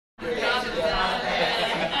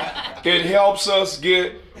It helps us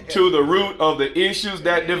get to the root of the issues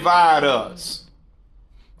that divide us.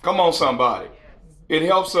 Come on, somebody. It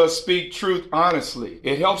helps us speak truth honestly.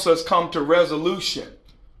 It helps us come to resolution.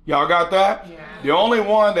 Y'all got that? Yeah. The only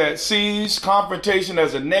one that sees confrontation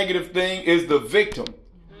as a negative thing is the victim.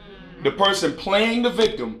 The person playing the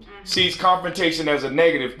victim sees confrontation as a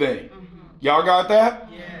negative thing. Y'all got that?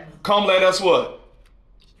 Yeah. Come, let us what?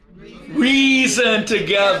 Reason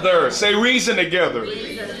together. Say reason together.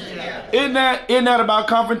 Reason together. Isn't that about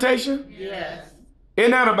confrontation? Yes.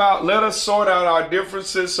 Isn't that about let us sort out our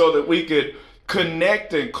differences so that we could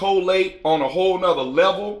connect and collate on a whole nother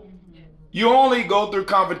level? You only go through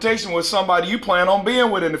confrontation with somebody you plan on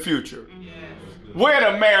being with in the future. Where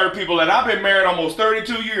the married people at? I've been married almost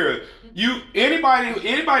 32 years.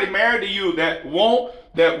 Anybody married to you that won't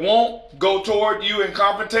go toward you in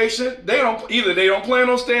confrontation, they don't plan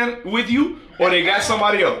on staying with you or they got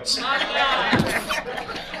somebody else.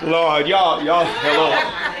 Lord, y'all, hello.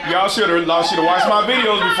 Y'all should have watched my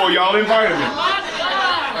videos before y'all invited me.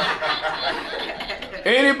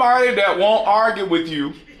 Anybody that won't argue with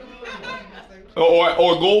you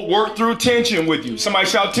or go work through tension with you. Somebody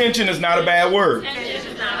shout, tension is not a bad word.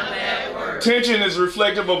 Tension is not a bad word. Tension is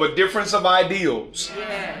reflective of a difference of ideals.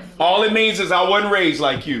 Yes. All it means is I wasn't raised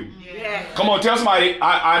like you. Yes. Come on, tell somebody,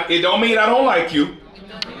 it don't mean I don't like you.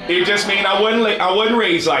 It just means I wasn't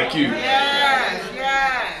raised like you. Yes,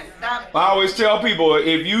 yes. I always tell people,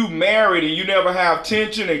 if you married and you never have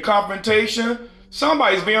tension and confrontation,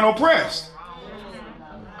 somebody's being oppressed.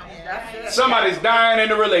 Somebody's dying in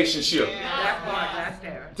the relationship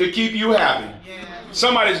to keep you happy.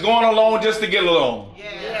 Somebody's going along just to get along.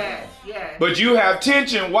 But you have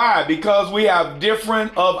tension. Why? Because we have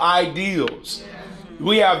different of ideals.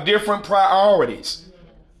 We have different priorities.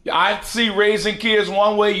 I see raising kids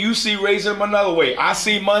one way, you see raising them another way. I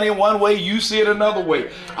see money one way, you see it another way.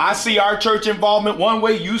 I see our church involvement one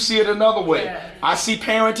way, you see it another way. I see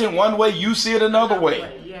parenting one way, you see it another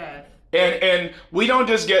way. And we don't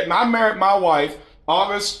just I married my wife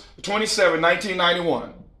August 27,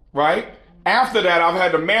 1991, right? After that, I've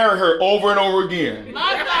had to marry her over and over again.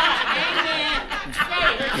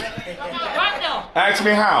 Ask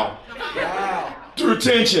me how? Through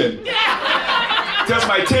tension. Because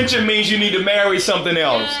my tension means you need to marry something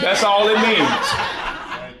else. That's all it means.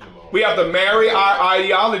 We have to marry our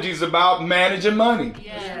ideologies about managing money.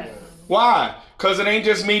 Why? Because it ain't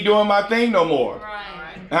just me doing my thing no more.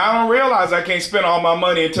 And I don't realize I can't spend all my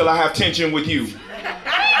money until I have tension with you.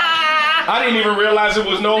 I didn't even realize it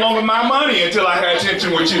was no longer my money until I had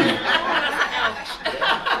tension with you.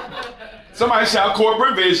 Somebody shout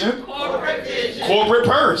corporate vision. Corporate vision. Corporate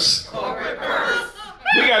purse. Corporate purse.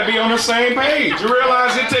 We got to be on the same page. You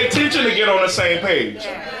realize it takes tension to get on the same page.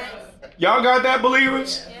 Y'all got that,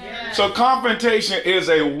 believers? So confrontation is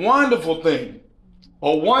a wonderful thing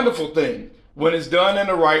when it's done in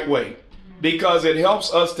the right way, because it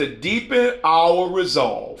helps us to deepen our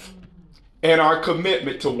resolve and our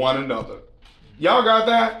commitment to one another. Y'all got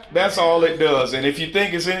that? That's all it does. And if you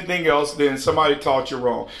think it's anything else, then somebody taught you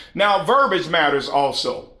wrong. Now, verbiage matters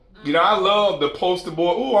also. You know, I love the poster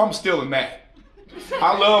board. Ooh, I'm still in that.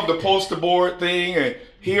 I love the poster board thing. And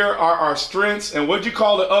here are our strengths. And what'd you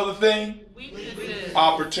call the other thing? Weaknesses.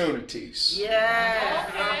 Opportunities. Yeah,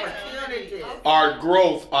 opportunities. Our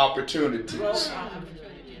growth opportunities.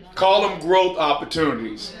 Call them growth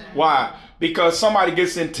opportunities. Why? Because somebody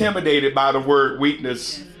gets intimidated by the word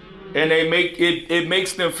weakness, and it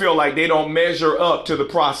makes them feel like they don't measure up to the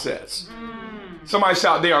process. Somebody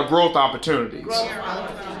shout, they are growth opportunities.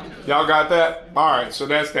 Y'all got that? All right, so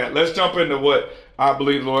that's that. Let's jump into what I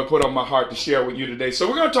believe the Lord put on my heart to share with you today. So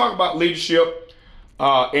we're going to talk about leadership,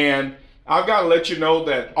 and I've got to let you know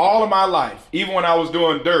that all of my life, even when I was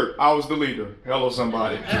doing dirt, I was the leader. Hello,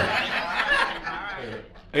 somebody.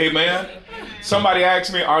 Amen. Somebody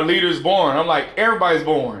asked me, are leaders born? I'm like, everybody's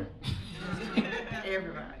born.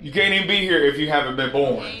 You can't even be here if you haven't been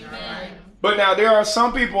born. But now there are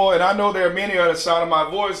some people, and I know there are many on the sound of my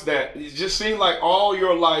voice, that it just seems like all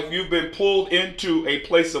your life you've been pulled into a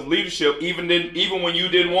place of leadership, even when you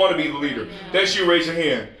didn't want to be the leader. That's you, raise your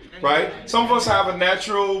hand, right? Some of us have a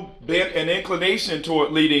natural bent and inclination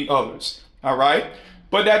toward leading others, all right?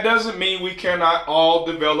 But that doesn't mean we cannot all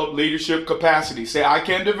develop leadership capacity. Say, I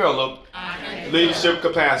can develop leadership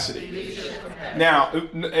capacity. Now,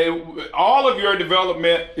 all of your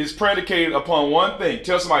development is predicated upon one thing.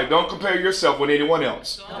 Tell somebody, don't compare yourself with anyone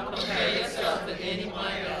else. Don't compare yourself with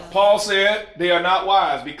anyone else. Paul said they are not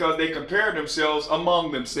wise because they compare themselves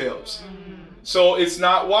among themselves. So it's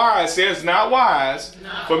not wise. It's not wise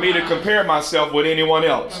for me to compare myself with anyone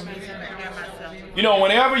else. You know,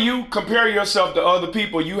 whenever you compare yourself to other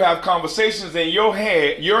people, you have conversations in your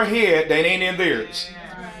head that ain't in theirs.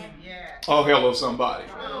 Oh, hello, somebody.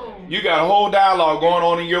 You got a whole dialogue going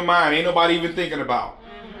on in your mind. Ain't nobody even thinking about.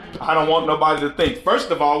 I don't want nobody to think.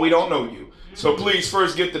 First of all, we don't know you. So please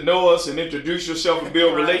first get to know us and introduce yourself and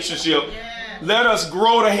build relationship. Let us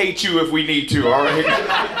grow to hate you if we need to, all right?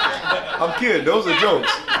 I'm kidding. Those are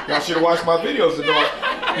jokes. Y'all should have watched my videos to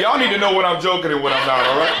know. Y'all need to know when I'm joking and when I'm not,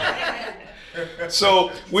 all right?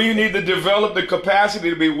 So we need to develop the capacity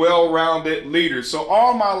to be well-rounded leaders. So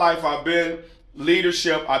all my life I've been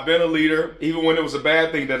leadership. I've been a leader, even when it was a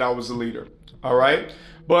bad thing that I was a leader, all right?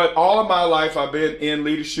 But all of my life I've been in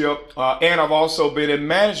leadership, and I've also been in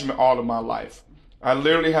management all of my life. I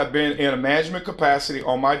literally have been in a management capacity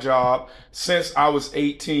on my job since I was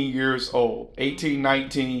 18 years old, 18,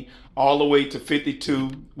 19, all the way to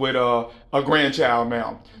 52 with a grandchild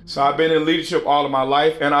now. So I've been in leadership all of my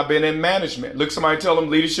life, and I've been in management. Look, somebody tell them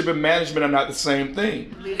leadership and management are not the same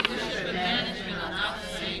thing. Leadership and management are not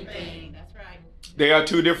the same thing. That's right. They are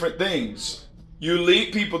two different things. You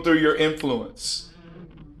lead people through your influence.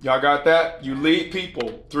 Y'all got that? You lead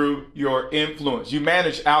people through your influence. You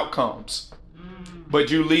manage outcomes, but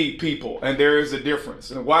you lead people, and there is a difference.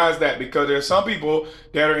 And why is that? Because there are some people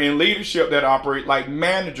that are in leadership that operate like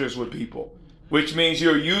managers with people, which means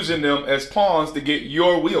you're using them as pawns to get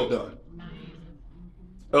your will done.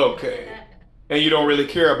 Okay. And you don't really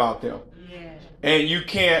care about them. And you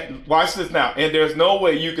can't, watch this now, and there's no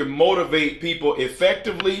way you can motivate people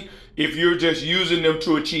effectively if you're just using them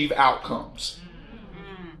to achieve outcomes.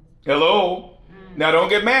 Hello? Now don't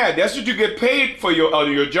get mad. That's what you get paid for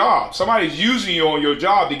your job. Somebody's using you on your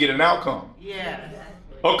job to get an outcome. Yeah.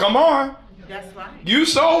 Oh, come on. That's right. You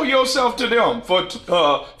sold yourself to them for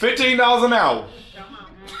 $15 an hour.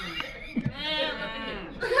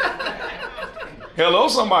 Hello,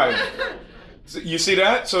 somebody. You see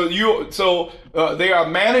that? So they are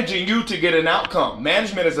managing you to get an outcome.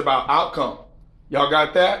 Management is about outcome. Y'all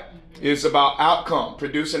got that? It's about outcome,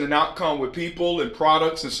 producing an outcome with people and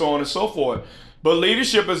products and so on and so forth. But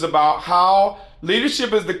leadership is about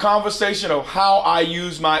leadership is the conversation of how I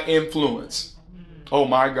use my influence. Oh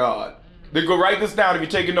my God. Go write this down if you're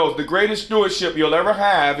taking notes. The greatest stewardship you'll ever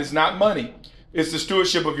have is not money. It's the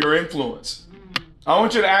stewardship of your influence. I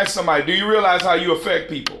want you to ask somebody, do you realize how you affect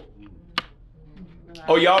people?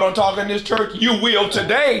 Oh, y'all don't talk in this church? You will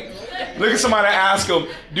today. Look at somebody and ask them,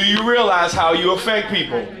 do you realize how you affect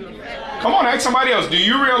people? Come on, ask somebody else. Do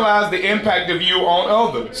you realize the impact of you on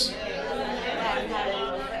others?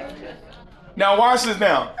 Now, watch this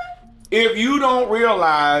now. If you don't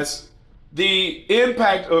realize the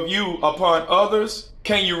impact of you upon others,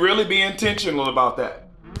 can you really be intentional about that?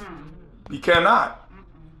 You cannot.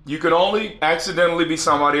 You can only accidentally be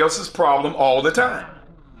somebody else's problem all the time.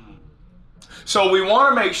 So we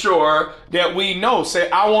want to make sure that we know,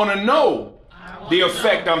 say, I want to know the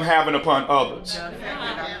effect I'm having upon others.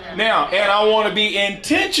 Now, and I want to be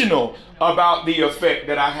intentional about the effect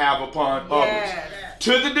that I have upon others.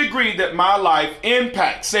 To the degree that my life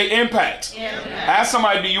impacts, say impacts. Ask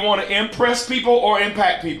somebody, do you want to impress people or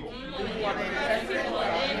impact people?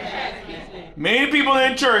 Many people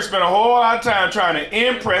in church spend a whole lot of time trying to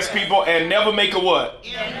impress people and never make a what?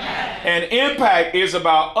 And impact is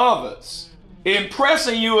about others.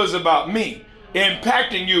 Impressing you is about me.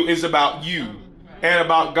 Impacting you is about you and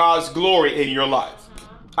about God's glory in your life.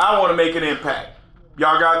 I want to make an impact.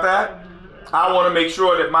 Y'all got that? I want to make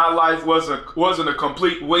sure that my life wasn't a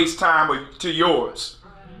complete waste time to yours.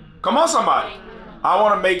 Come on, somebody. I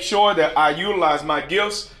want to make sure that I utilize my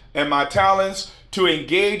gifts and my talents to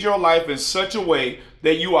engage your life in such a way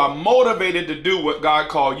that you are motivated to do what God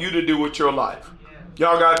called you to do with your life.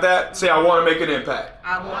 Y'all got that? Say, I want to make an impact.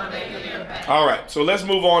 I want to make an impact. All right, so let's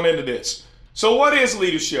move on into this. So what is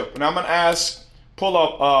leadership? And I'm going to pull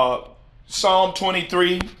up Psalm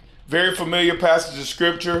 23, very familiar passage of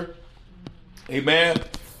scripture. Amen.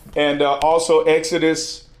 And also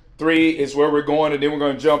Exodus 3 is where we're going, and then we're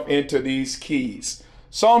going to jump into these keys.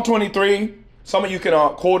 Psalm 23, some of you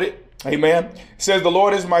can quote it. Amen. It says, the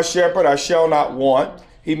Lord is my shepherd, I shall not want.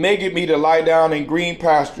 He maketh me to lie down in green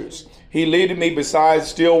pastures. He leadeth me beside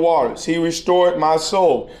still waters. He restored my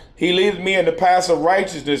soul. He leadeth me in the paths of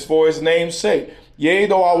righteousness for his name's sake. Yea,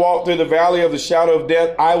 though I walk through the valley of the shadow of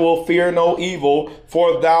death, I will fear no evil,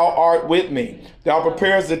 for thou art with me. Thou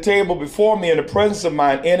preparest the table before me in the presence of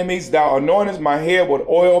mine enemies. Thou anointest my head with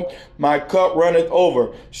oil. My cup runneth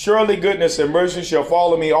over. Surely goodness and mercy shall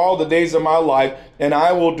follow me all the days of my life, and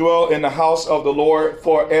I will dwell in the house of the Lord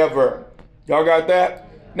forever. Y'all got that?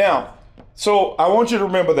 Now, so I want you to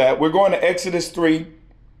remember that. We're going to Exodus 3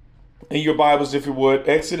 in your Bibles, if you would.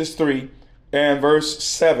 Exodus 3. and verse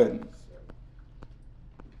 7.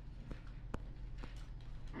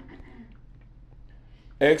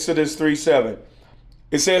 Exodus 3:7.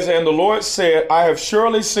 It says, and the Lord said, I have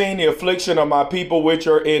surely seen the affliction of my people which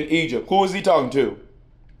are in Egypt. Who is he talking to?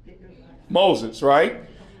 Moses, right?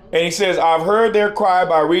 And he says, I've heard their cry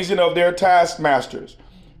by reason of their taskmasters.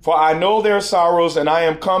 For I know their sorrows, and I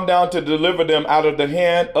am come down to deliver them out of the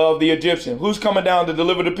hand of the Egyptian. Who's coming down to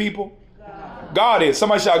deliver the people? God is.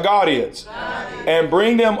 Somebody shout, God is. God is. And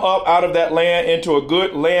bring them up out of that land into a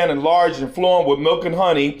good land, enlarged and flowing with milk and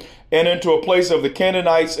honey, and into a place of the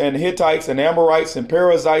Canaanites and Hittites and Amorites and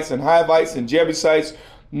Perizzites and Hivites and Jebusites.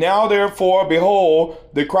 Now therefore, behold,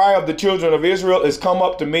 the cry of the children of Israel is come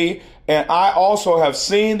up to me, and I also have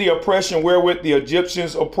seen the oppression wherewith the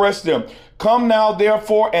Egyptians oppressed them. Come now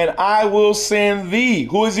therefore, and I will send thee.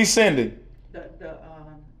 Who is he sending?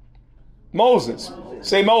 Moses.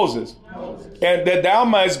 Say Moses. And that thou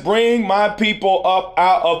mightst bring my people up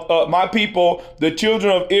out of my people, the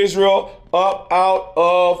children of Israel, up out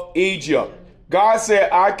of Egypt. God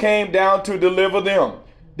said, I came down to deliver them.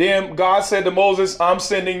 Then God said to Moses, I'm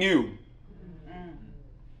sending you.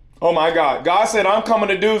 Oh my God. God said, I'm coming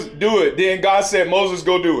to do it. Then God said, Moses,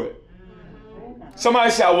 go do it.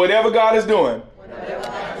 Somebody shout, whatever God is doing,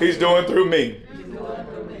 he's doing through me.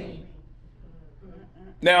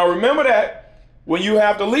 Now remember that when you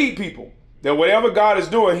have to lead people, that whatever God is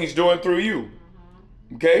doing, he's doing through you.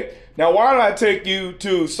 Okay? Now, why don't I take you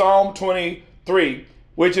to Psalm 23,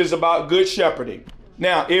 which is about good shepherding.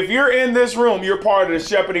 Now, if you're in this room, you're part of the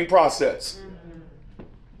shepherding process.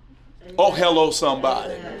 Oh, hello,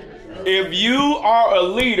 somebody. If you are a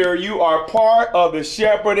leader, you are part of the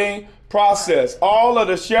shepherding process. All of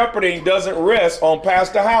the shepherding doesn't rest on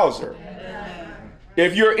Pastor Hauser.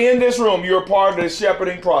 If you're in this room, you're part of the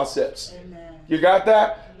shepherding process. You got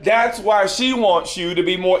that? That's why she wants you to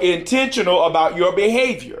be more intentional about your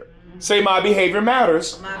behavior. Say, my behavior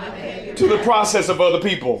matters to the process of other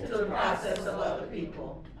people.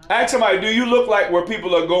 Ask somebody, do you look like where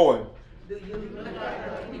people are going?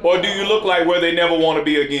 Or do you look like where they never want to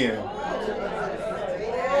be again?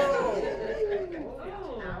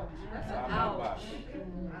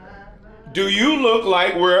 Do you look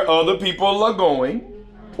like where other people are going?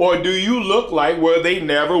 Or do you look like where they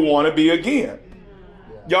never want to be again?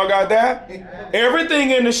 Y'all got that?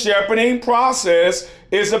 Everything in the shepherding process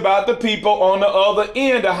is about the people on the other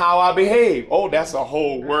end of how I behave. Oh, that's a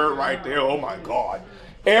whole word right there. Oh my God.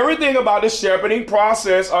 Everything about the shepherding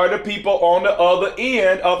process are the people on the other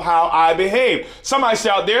end of how I behave. Somebody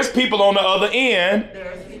shout, there's people on the other end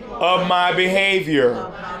of my behavior.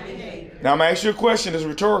 Now I'm going to ask you a question. It's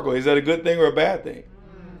rhetorical. Is that a good thing or a bad thing?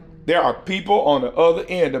 There are people on the other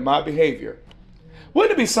end of my behavior.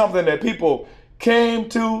 Wouldn't it be something that people came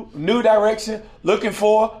to New Direction looking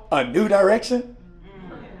for a new direction?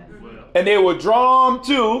 And they were drawn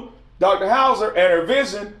to Dr. Hauser and her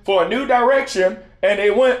vision for a new direction, and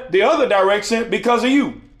they went the other direction because of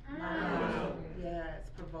you. Yeah, it's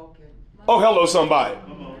provoking. Oh, hello, somebody.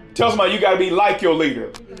 Tell somebody you got to be like your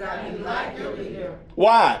leader. You got to be like your leader.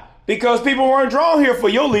 Why? Because people weren't drawn here for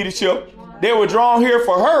your leadership. They were drawn here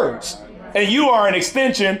for hers. And you are an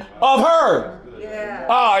extension of her. Yeah.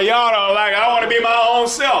 Oh, y'all don't like it. I want to be my own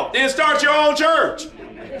self. Then start your own church.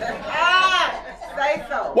 Say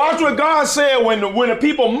so. Watch what God said when the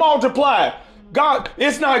people multiply. God,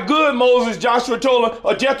 it's not good, Moses, Joshua told him,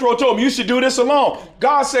 or Jethro told him, you should do this alone.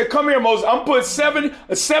 God said, come here, Moses. I'm going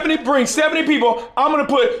to put bring 70 people. I'm going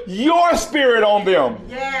to put your spirit on them.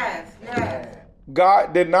 Yes, yes.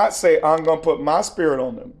 God did not say, I'm going to put my spirit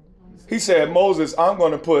on them. He said, Moses, I'm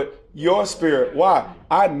going to put your spirit. Why?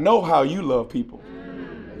 I know how you love people.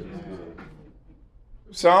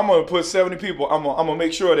 So I'm going to put 70 people. I'm going to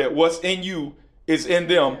make sure that what's in you is in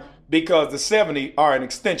them, because the 70 are an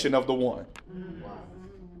extension of the one.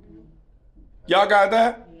 Y'all got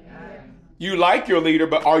that? You like your leader,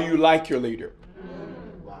 but are you like your leader?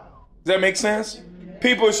 Does that make sense?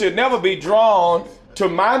 People should never be drawn to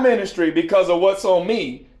my ministry because of what's on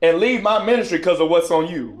me and leave my ministry because of what's on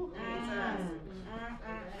you.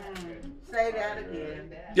 Say that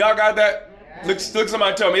again. Y'all got that? Look,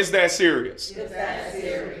 somebody tell me, it's that serious. It's that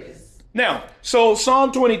serious. Now, so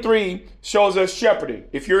Psalm 23 shows us shepherding.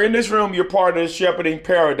 If you're in this room, you're part of the shepherding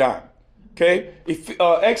paradigm. Okay?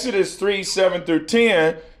 Exodus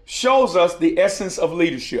 3:7-10 shows us the essence of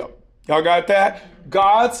leadership. Y'all got that?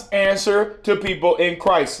 God's answer to people in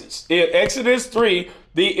crisis. In Exodus 3,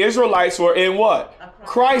 the Israelites were in what?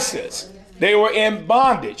 Crisis. They were in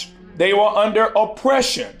bondage. They were under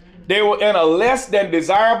oppression. They were in a less than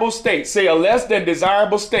desirable state. Say a less than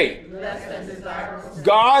desirable state. Less than desirable state.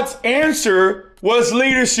 God's answer was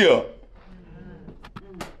leadership.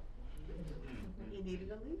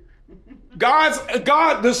 needed a leader.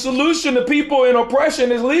 God, the solution to people in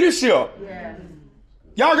oppression is leadership. Yes.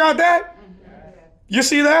 Y'all got that? You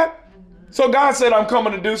see that? So God said, I'm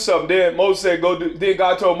coming to do something. Then Moses said, go do. Then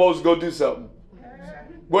God told Moses, go do something.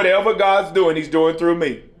 Whatever God's doing, he's doing through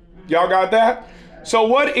me. Y'all got that? So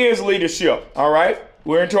what is leadership? All right.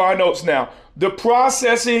 We're into our notes now. The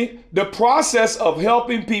process of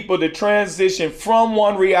helping people to transition from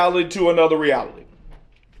one reality to another reality.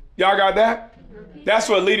 Y'all got that? That's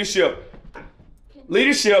what leadership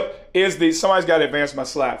is. Somebody's got to advance my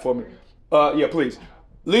slide for me. Yeah, please.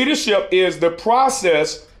 Leadership is the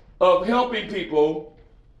process of helping people.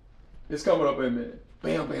 It's coming up in a minute.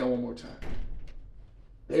 Bam, bam, one more time.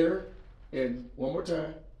 There, and one more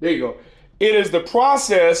time. There you go. It is the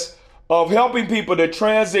process of helping people to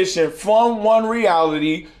transition from one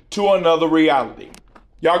reality to another reality.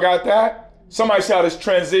 Y'all got that? Somebody shout, it's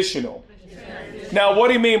transitional. Now, what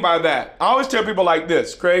do you mean by that? I always tell people like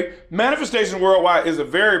this, Craig. Manifestation Worldwide is a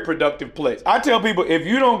very productive place. I tell people, if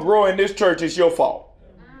you don't grow in this church, it's your fault.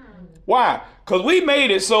 Why? Because we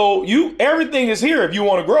made it so everything is here if you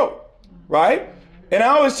want to grow, right? And I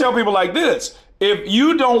always tell people like this. If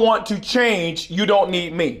you don't want to change, you don't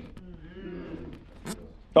need me.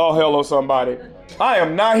 Oh, hello, somebody. I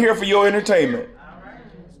am not here for your entertainment.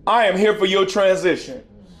 I am here for your transition.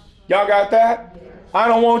 Y'all got that? I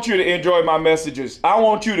don't want you to enjoy my messages. I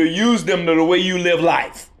want you to use them to the way you live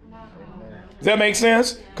life. Does that make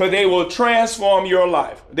sense? Because they will transform your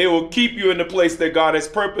life. They will keep you in the place that God has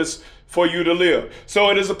purposed for you to live. So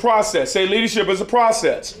it is a process. Say leadership is a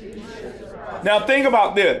process. Now think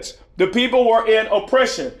about this. The people were in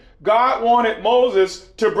oppression. God wanted Moses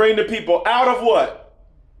to bring the people out of what?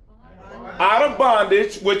 Out of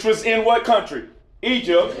bondage, which was in what country?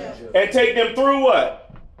 Egypt. And take them through what?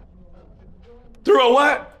 Through a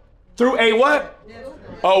what? Through a what?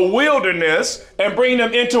 A wilderness, and bring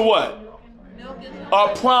them into what?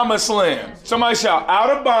 A promised land. Somebody shout, out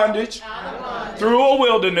of bondage, through a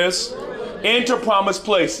wilderness, into promised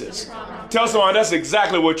places. Tell someone that's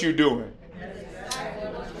exactly what you're doing.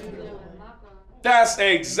 That's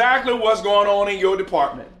exactly what's going on in your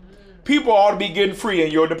department. People ought to be getting free in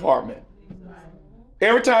your department.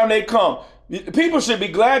 Every time they come, people should be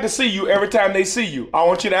glad to see you every time they see you. I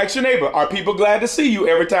want you to ask your neighbor, are people glad to see you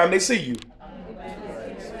every time they see you?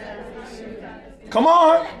 Come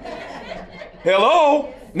on.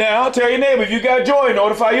 Hello. Now tell your neighbor, if you got joy,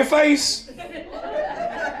 notify your face.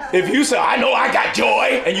 If you say, I know I got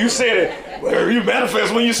joy, and you said it, well, you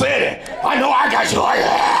manifest when you said it. I know I got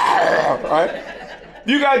joy. Right?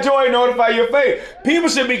 You got joy, notify your face. People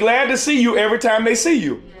should be glad to see you every time they see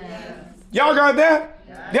you. Y'all got that?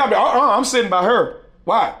 Yeah, I'm sitting by her.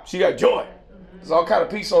 Why? She got joy. There's all kind of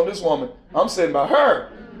peace on this woman. I'm sitting by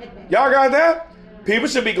her. Y'all got that? People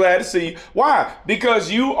should be glad to see you. Why? Because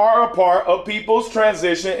you are a part of people's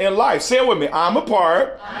transition in life. Say it with me. I'm a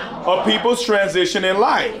part of people's transition in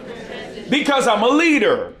life. Because I'm a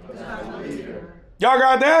leader. Y'all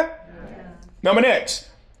got that? Number next.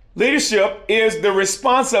 Leadership is the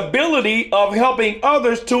responsibility of helping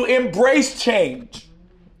others to embrace change.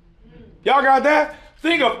 Y'all got that?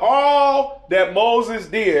 Think of all that Moses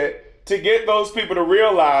did to get those people to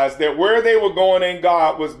realize that where they were going in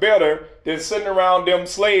God was better than sitting around them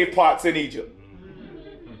slave plots in Egypt.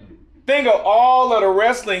 Think of all of the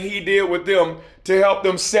wrestling he did with them to help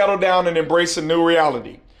them settle down and embrace a new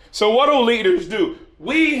reality. So what do leaders do?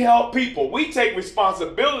 We help people. We take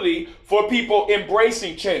responsibility for people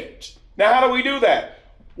embracing change. Now, how do we do that?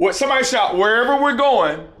 Somebody shout, wherever we're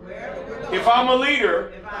going, if I'm a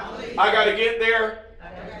leader, I got to get there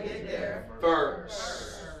first.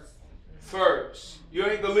 You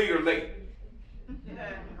ain't the leader late.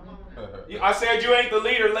 I said you ain't the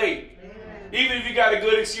leader late. Even if you got a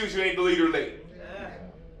good excuse, you ain't the leader late.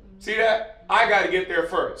 See that? I got to get there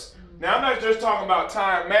first. Now, I'm not just talking about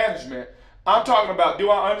time management. I'm talking about, do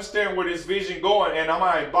I understand where this vision going, and am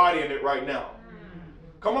I embodying it right now?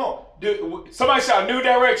 Come on. Somebody shout, new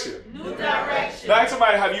direction. New direction. Like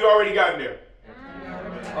somebody, have you already gotten there?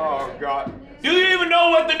 Oh, God. Do you even know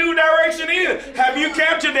what the new direction is? Have you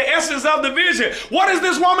captured the essence of the vision? What is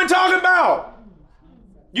this woman talking about?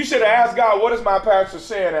 You should have asked God, what is my pastor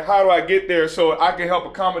saying, and how do I get there so I can help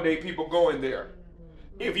accommodate people going there?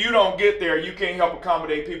 If you don't get there, you can't help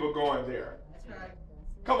accommodate people going there.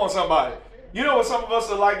 Come on, somebody. You know what some of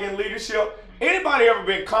us are like in leadership? Anybody ever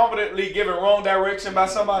been confidently given wrong direction by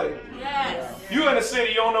somebody? Yes. You in the city,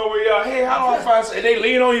 you don't know where you are. Hey, how do I find something? They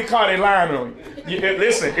lean on your car, they lying on you.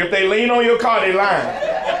 Listen, if they lean on your car, they lying.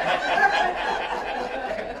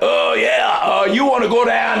 Oh, yeah, you want to go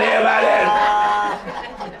down there by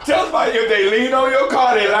that? Tell somebody, if they lean on your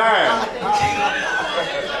car, they lying.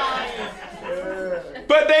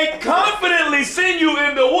 they confidently send you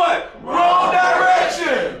in the what? Wrong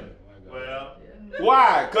direction. Well,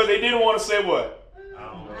 Why? Because they didn't want to say what? I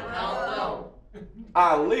don't know.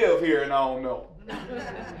 I live here and I don't know.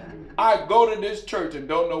 I go to this church and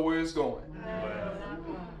don't know where it's going.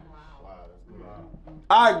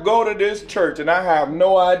 I go to this church and I have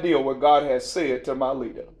no idea what God has said to my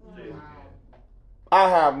leader. I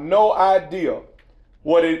have no idea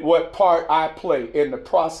what part I play in the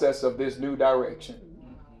process of this new direction.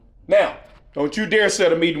 Now, don't you dare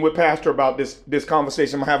set a meeting with Pastor about this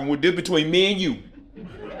conversation I'm having with this between me and you.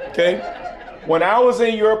 Okay? When I was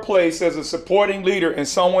in your place as a supporting leader in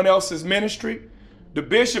someone else's ministry, the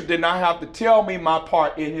bishop did not have to tell me my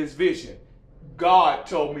part in his vision. God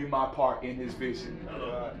told me my part in his vision.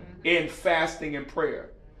 In fasting and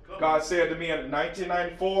prayer. God said to me in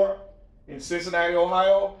 1994 in Cincinnati,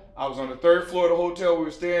 Ohio, I was on the third floor of the hotel we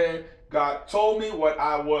were staying in. God told me what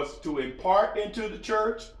I was to impart into the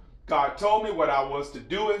church. God told me what I was to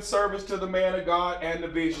do in service to the man of God and the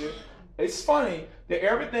vision. It's funny that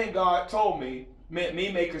everything God told me meant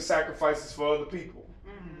me making sacrifices for other people.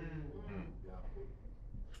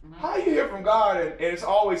 How you hear from God and it's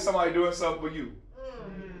always somebody doing something for you?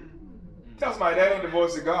 Tell somebody that ain't the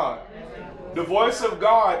voice of God. The voice of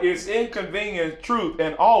God is inconvenient truth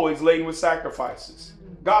and always laden with sacrifices.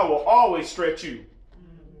 God will always stretch you.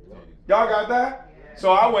 Y'all got that?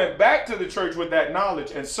 So I went back to the church with that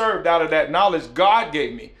knowledge and served out of that knowledge God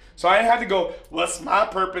gave me. So I didn't have to go, what's my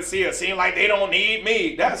purpose here? Seem like they don't need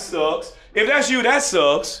me. That sucks. If that's you, that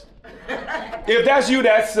sucks. If that's you,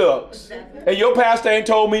 that sucks. And your pastor ain't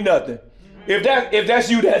told me nothing. If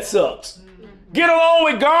that's you, that sucks. Get along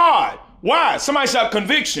with God. Why? Somebody shout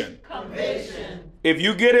conviction. Conviction. If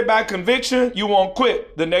you get it by conviction, you won't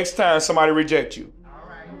quit the next time somebody rejects you. All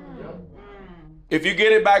right. If you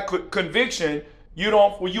get it by conviction, you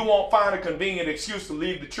won't find a convenient excuse to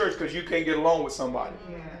leave the church because you can't get along with somebody.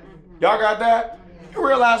 Y'all got that? You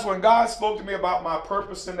realize when God spoke to me about my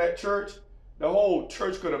purpose in that church, the whole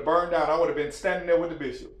church could have burned down. I would have been standing there with the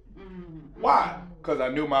bishop. Why? Because I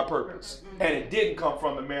knew my purpose. And it didn't come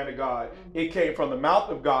from the man of God. It came from the mouth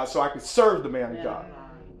of God so I could serve the man of God.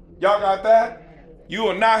 Y'all got that? You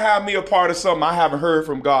will not have me a part of something I haven't heard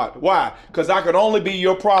from God. Why? Because I could only be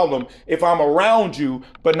your problem if I'm around you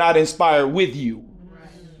but not inspired with you.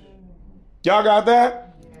 Y'all got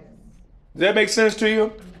that? Does that make sense to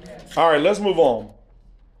you? All right, let's move on.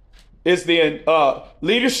 It's the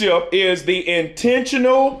leadership is the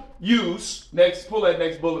intentional use. Next, pull that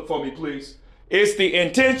next bullet for me, please. It's the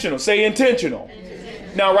intentional. Say intentional.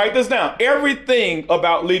 Now write this down. Everything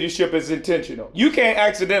about leadership is intentional. You can't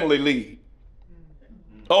accidentally lead.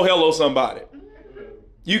 Oh, hello, somebody.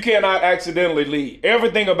 You cannot accidentally lead.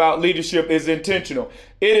 Everything about leadership is intentional.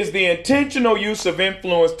 It is the intentional use of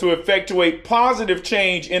influence to effectuate positive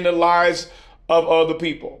change in the lives of other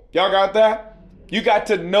people. Y'all got that? You got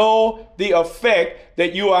to know the effect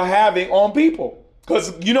that you are having on people.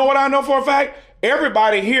 Because you know what I know for a fact?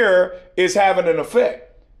 Everybody here is having an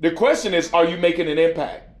effect. The question is, are you making an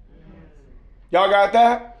impact? Y'all got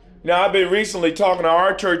that? Now, I've been recently talking to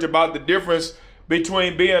our church about the difference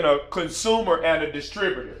between being a consumer and a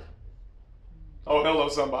distributor. Oh, hello,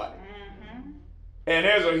 somebody. And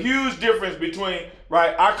there's a huge difference between,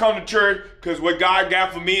 right, I come to church because what God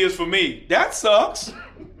got for me is for me. That sucks.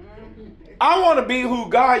 I want to be who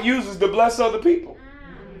God uses to bless other people.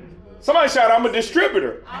 Somebody shout, I'm a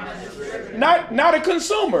distributor. Not a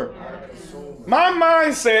consumer. My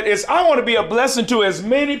mindset is I want to be a blessing to as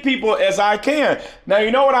many people as I can. Now,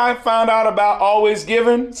 you know what I found out about always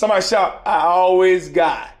giving? Somebody shout, I always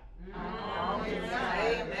got.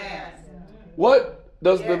 What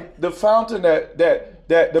does the fountain that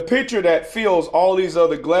the pitcher that fills all these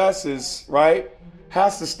other glasses, right,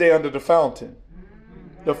 has to stay under the fountain.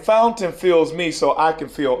 The fountain fills me so I can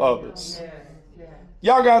fill others.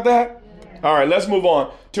 Y'all got that? All right, let's move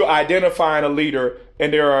on to identifying a leader.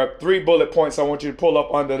 And there are 3 bullet points I want you to pull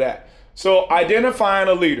up under that. So identifying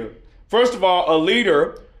a leader. First of all,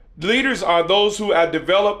 leaders are those who have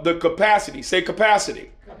developed the capacity. Say capacity.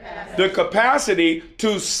 The capacity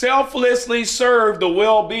to selflessly serve the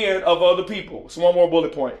well-being of other people. So one more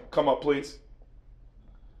bullet point. Come up, please.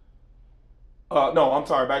 No, I'm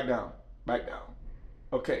sorry. Back down. Back down.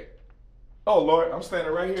 Okay. Oh, Lord, I'm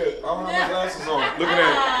standing right here. I don't have my glasses on. Looking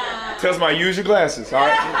at it. Tells me I use your glasses, all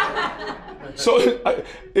right? So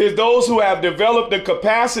it's those who have developed the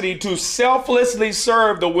capacity to selflessly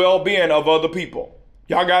serve the well-being of other people.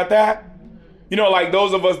 Y'all got that? You know, like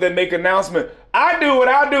those of us that make announcement, I do what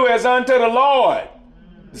I do as unto the Lord.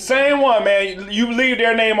 The same one, man. You leave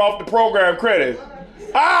their name off the program credit.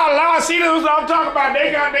 Lord, see, this is what I'm talking about.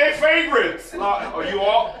 They got their favorites.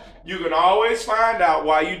 You can always find out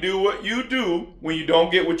why you do what you do when you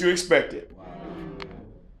don't get what you expected.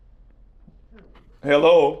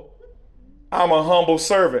 Hello. I'm a humble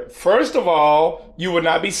servant. First of all, you would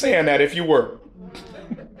not be saying that if you were.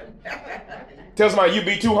 Tell somebody you'd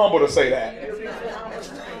be too humble to say that.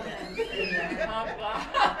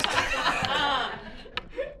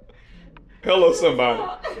 Hello, somebody.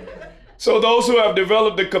 So those who have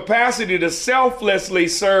developed the capacity to selflessly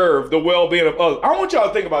serve the well-being of others. I want y'all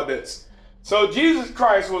to think about this. So Jesus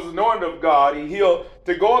Christ was anointed of God. He healed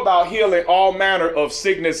to go about healing all manner of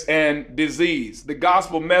sickness and disease. The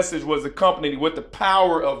gospel message was accompanied with the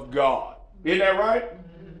power of God. Isn't that right?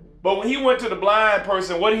 But when he went to the blind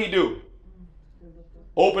person, what did he do?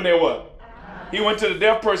 Open their what? He went to the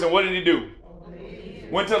deaf person. What did he do?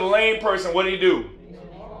 Went to the lame person. What did he do?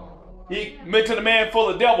 He went to the man full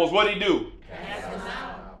of devils. What did he do?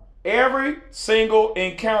 Every single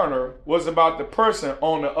encounter was about the person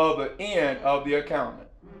on the other end of the encounter.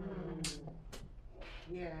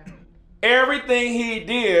 Everything he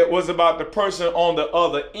did was about the person on the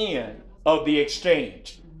other end of the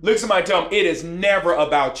exchange. Look at somebody, tell them, it is never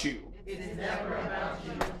about you. It is never about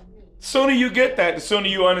you. The sooner you get that, the sooner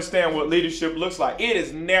you understand what leadership looks like. It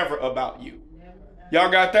is never about you.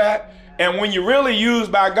 Y'all got that? And when you're really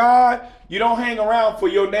used by God, you don't hang around for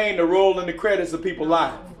your name to roll in the credits of people's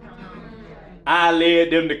lives. I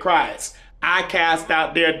led them to Christ. I cast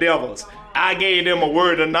out their devils. I gave them a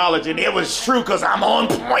word of knowledge, and it was true because I'm on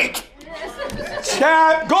point.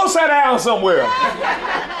 Chad, go sit down somewhere.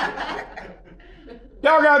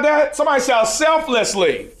 Y'all got that? Somebody shout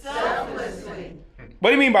selflessly. Selflessly. What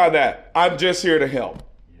do you mean by that? I'm just here to help.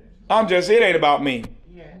 It ain't about me.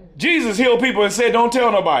 Yeah. Jesus healed people and said, don't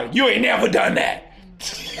tell nobody. You ain't never done that.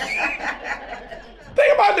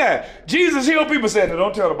 Think about that. Jesus healed people and said, no,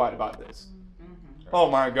 don't tell nobody about this. Oh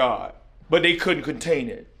my God. But they couldn't contain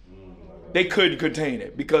it. They couldn't contain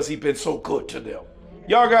it because he'd been so good to them.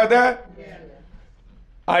 Y'all got that? Yeah.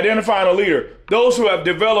 Identifying a leader. Those who have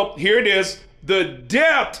developed, here it is, the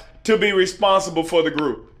depth to be responsible for the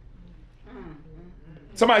group.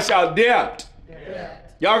 Somebody shout depth.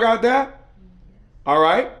 Y'all got that? All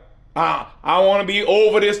right. I want to be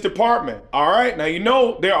over this department. All right. Now, you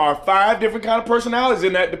know, there are 5 different kind of personalities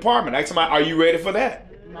in that department. Ask somebody, are you ready for that?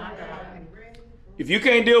 If you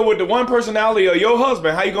can't deal with the one personality of your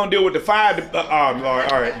husband, how you going to deal with the 5? Lord,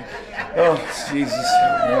 all right. Oh, Jesus.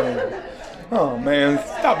 Man. Oh, man.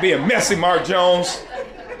 Stop being messy, Mark Jones.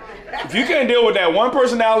 If you can't deal with that one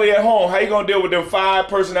personality at home, how you going to deal with them 5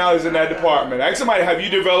 personalities in that department? Ask somebody, have you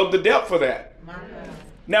developed the depth for that?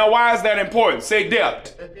 Now, why is that important? Say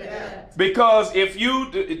depth. Because if you,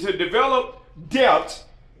 to develop depth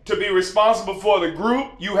to be responsible for the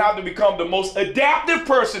group, you have to become the most adaptive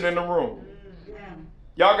person in the room.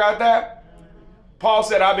 Y'all got that? Paul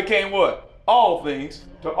said, I became what? All things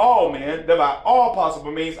to all men, that by all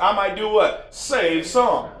possible means I might do what? Save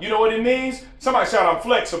some. You know what it means? Somebody shout, I'm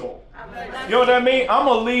flexible. You know what that means? I'm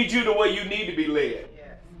going to lead you the way you need to be led.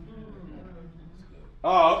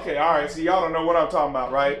 Oh, okay. All right. See, y'all don't know what I'm talking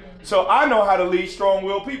about, right? So I know how to lead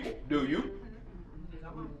strong-willed people. Do you?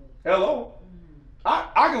 Hello?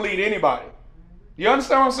 I can lead anybody. You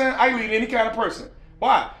understand what I'm saying? I can lead any kind of person.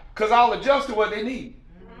 Why? Because I'll adjust to what they need.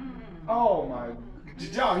 Oh, my.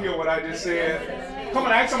 Did y'all hear what I just said? Come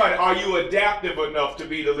on, ask somebody, are you adaptive enough to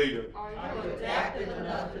be the leader? Are you adaptive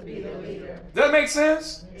enough to be the leader? Does that make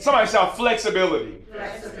sense? Somebody shout flexibility.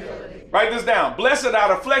 Flexibility. Write this down. Blessed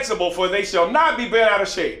are the flexible, for they shall not be bent out of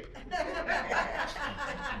shape.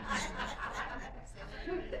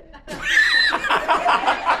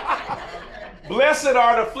 Blessed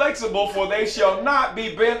are the flexible, for they shall not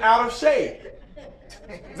be bent out of shape.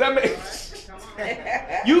 Does that make sense?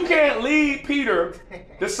 You can't lead Peter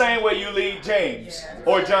the same way you lead James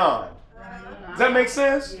or John. Does that make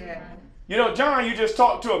sense? You know, John, you just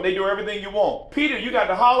talk to them. They do everything you want. Peter, you got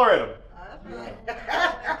to holler at them.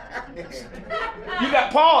 You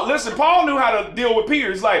got Paul. Listen, Paul knew how to deal with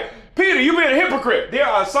Peter. It's like, Peter, you've been a hypocrite. There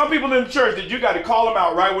are some people in the church that you got to call them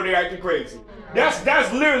out right when they're acting crazy.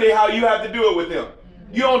 That's literally how you have to do it with them.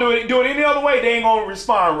 You don't do it any other way, they ain't going to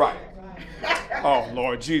respond right. Oh,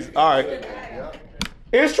 Lord Jesus. All right.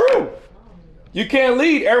 It's true. You can't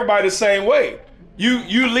lead everybody the same way.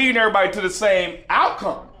 You lead everybody to the same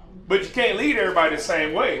outcome, but you can't lead everybody the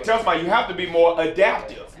same way. Tell somebody you have to be more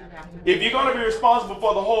adaptive. If you're going to be responsible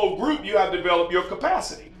for the whole group, you have to develop your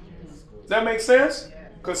capacity. Does that make sense?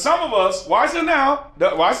 Because some of us, watch it now,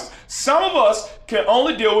 some of us can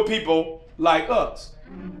only deal with people like us.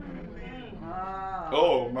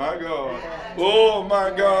 Oh, my God. Oh, my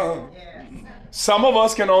God. Some of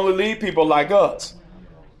us can only lead people like us.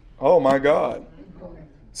 Oh my God.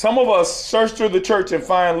 Some of us search through the church and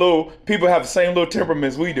find little people have the same little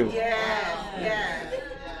temperaments we do. Yes.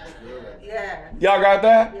 Y'all got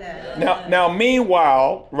that? Yes. Now,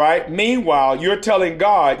 meanwhile, right? Meanwhile, you're telling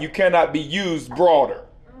God you cannot be used broader.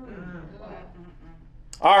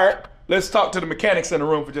 All right, let's talk to the mechanics in the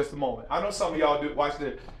room for just a moment. I know some of y'all do watch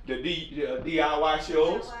the DIY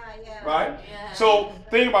shows, right? So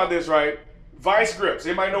think about this, right? Vice grips.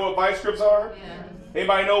 Anybody know what vice grips are?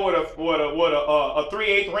 Anybody know what a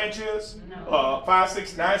 3/8 wrench is?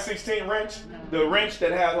 5/6, 9/16 wrench. The wrench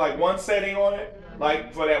that has like one setting on it,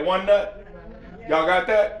 like for that one nut. Y'all got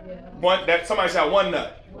that? One that somebody said one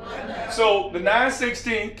nut. So the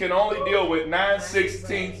 9/16 can only deal with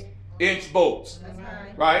 9/16 inch bolts,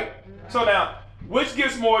 right? So now, which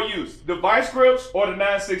gets more use, the vice grips or the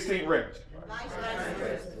 9/16 wrench?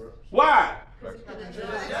 Why?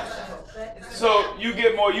 So you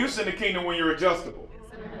get more use in the kingdom when you're adjustable.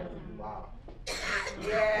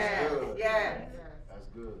 Yes.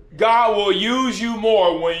 God will use you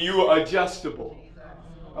more when you're adjustable.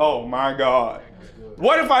 Oh my God.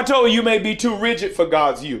 What if I told you may be too rigid for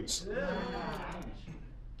God's use?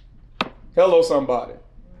 Hello, somebody.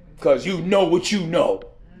 Because you know what you know.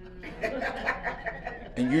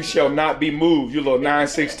 And you shall not be moved, you little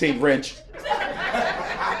 9/16 wrench.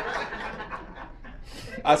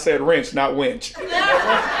 I said wrench, not winch.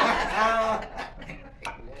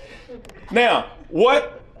 Now,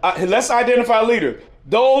 let's identify leaders.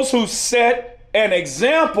 Those who set an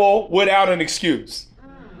example without an excuse.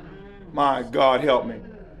 My God, help me.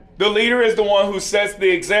 The leader is the one who sets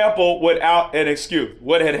the example without an excuse.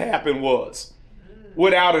 What had happened was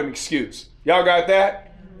without an excuse. Y'all got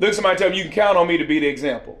that? Look at somebody tell me you can count on me to be the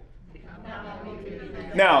example.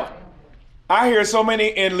 Now, I hear so many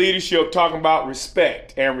in leadership talking about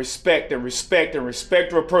respect and respect and respect and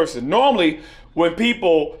respect for a person. Normally, when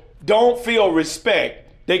people don't feel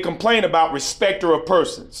respect, they complain about respecter of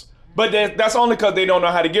persons. But that's only because they don't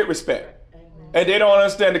know how to get respect. And they don't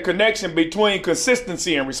understand the connection between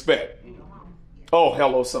consistency and respect. Oh,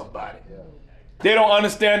 hello, somebody. They don't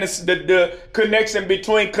understand the connection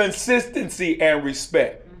between consistency and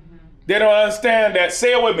respect. They don't understand that.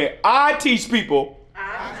 Say it with me. I teach people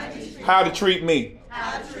how to treat me.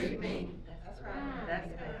 That's right.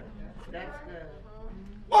 That's good.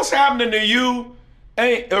 What's happening to you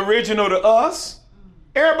ain't original to us.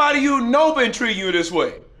 Everybody you know been treating you this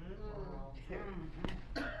way.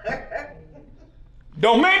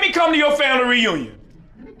 Don't make me come to your family reunion.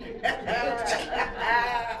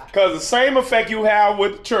 Because the same effect you have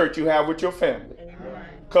with church, you have with your family.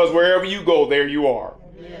 Because wherever you go, there you are.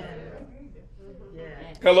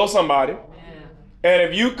 Hello, somebody. And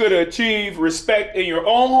if you could achieve respect in your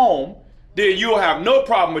own home, then you'll have no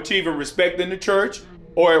problem achieving respect in the church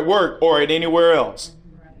or at work or at anywhere else.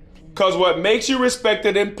 Because what makes you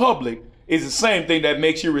respected in public is the same thing that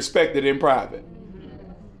makes you respected in private.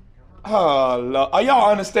 Y'all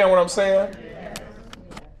understand what I'm saying?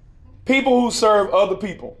 People who serve other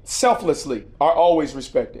people selflessly are always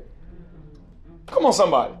respected. Come on,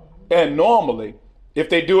 somebody. And normally, if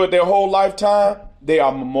they do it their whole lifetime, they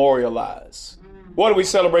are memorialized. What do we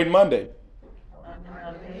celebrate Monday?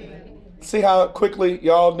 See how quickly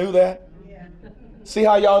y'all knew that? See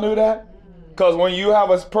how y'all knew that? Because when you have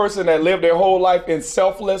a person that lived their whole life in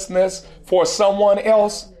selflessness for someone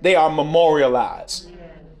else, they are memorialized.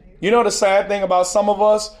 You know the sad thing about some of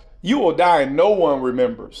us? You will die and no one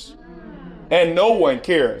remembers. And no one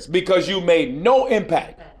cares because you made no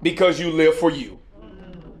impact because you live for you.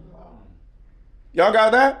 Y'all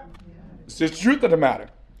got that? It's the truth of the matter.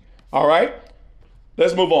 All right?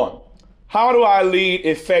 Let's move on. How do I lead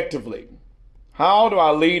effectively? How do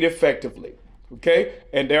I lead effectively? Okay?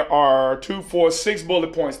 And there are 2, 4, 6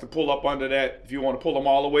 bullet points to pull up under that if you want to pull them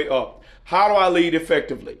all the way up. How do I lead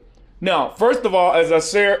effectively? Now, first of all, as I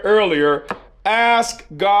said earlier, ask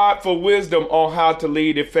God for wisdom on how to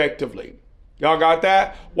lead effectively. Y'all got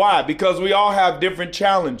that? Why? Because we all have different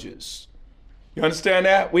challenges. You understand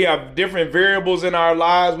that? We have different variables in our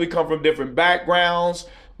lives. We come from different backgrounds.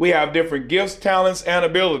 We have different gifts, talents, and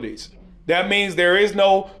abilities. That means there is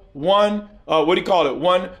no one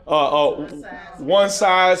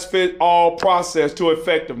size fit all process to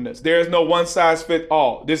effectiveness. There is no one size fit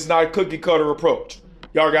all. This is not a cookie cutter approach.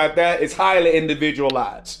 Y'all got that? It's highly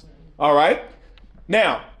individualized. All right?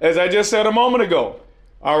 Now, as I just said a moment ago,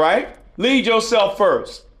 all right, lead yourself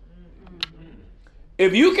first.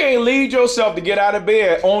 If you can't lead yourself to get out of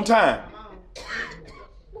bed on time,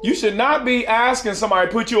 you should not be asking somebody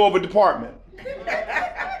to put you over department.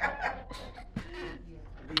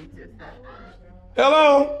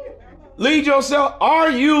 Hello? Lead yourself.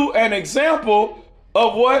 Are you an example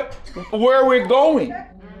of where we're going?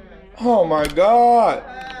 Oh my God.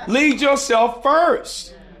 Lead yourself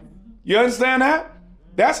first. You understand that?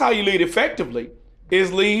 That's how you lead effectively,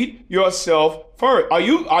 is lead yourself first. Are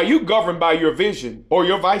you governed by your vision or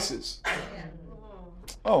your vices?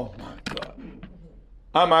 Oh my God.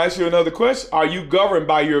 I'm going to ask you another question. Are you governed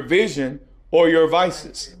by your vision or your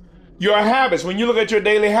vices? Your habits, when you look at your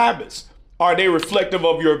daily habits, are they reflective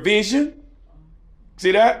of your vision?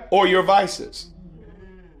 See that? Or your vices?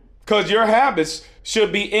 Because your habits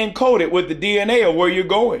should be encoded with the DNA of where you're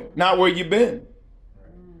going, not where you've been.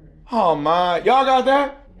 Oh my, y'all got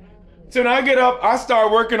that? So when I get up, I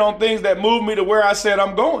start working on things that move me to where I said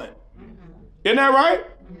I'm going. Isn't that right?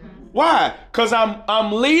 Why? Because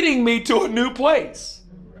I'm leading me to a new place.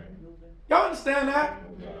 Y'all understand that?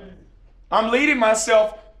 I'm leading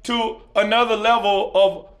myself to another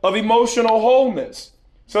level of emotional wholeness.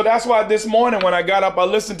 So that's why this morning when I got up, I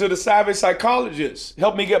listened to the Savage Psychologist,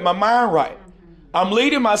 helped me get my mind right. I'm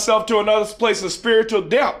leading myself to another place of spiritual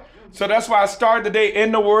depth. So that's why I started the day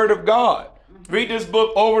in the Word of God. Read this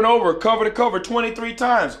book over and over, cover to cover, 23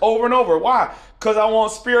 times, over and over. Why? Because I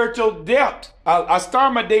want spiritual depth. I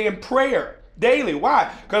start my day in prayer daily.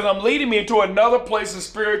 Why? Because I'm leading me into another place of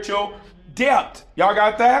spiritual depth. Y'all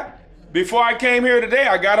got that? Before I came here today,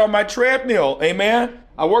 I got on my treadmill. Amen.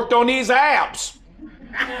 I worked on these abs.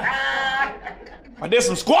 I did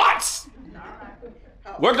some squats.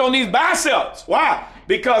 Worked on these biceps. Why?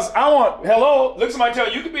 Because I want, look at somebody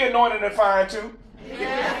tell you can be anointed and fine too.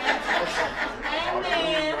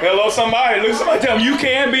 Hello, somebody. Look at somebody tell me you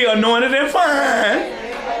can be anointed and fine.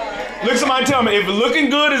 Look at somebody tell me if looking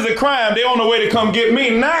good is a crime, they're on the way to come get me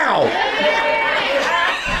now.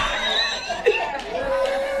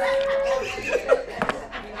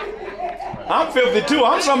 I'm 52.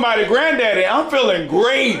 I'm somebody's granddaddy. I'm feeling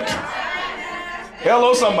great.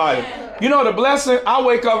 Hello, somebody. You know the blessing? I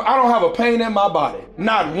wake up, I don't have a pain in my body.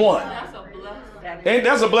 Not one.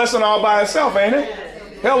 That's a blessing all by itself, ain't it?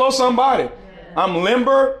 Hello, somebody. I'm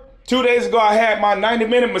limber. 2 days ago, I had my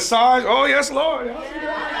 90-minute massage. Oh, yes, Lord.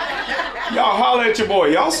 Y'all holler at your boy.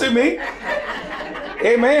 Y'all see me?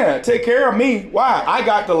 Amen. Take care of me. Why? I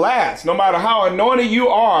got the last. No matter how anointed you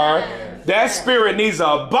are, that spirit needs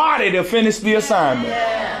a body to finish the assignment.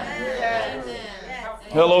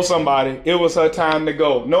 Hello, somebody. It was her time to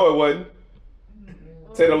go. No, it wasn't.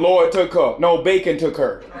 Say the Lord took her. No, bacon took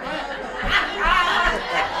her.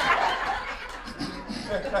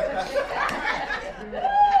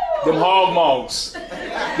 Them hog mogs.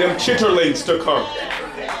 Them chitterlings took her.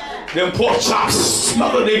 Them pork chops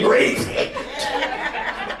smothered in gravy.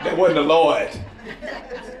 That wasn't the Lord.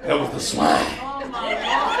 That was the swine.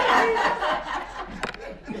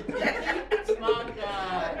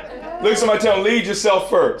 Look at somebody tell them, lead yourself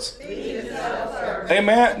first.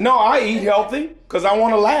 Amen. No, I eat healthy because I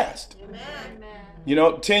want to last. Amen. You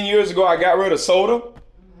know, 10 years ago, I got rid of soda.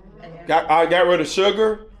 I got rid of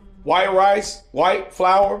sugar, white rice, white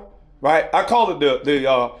flour, right? I call it the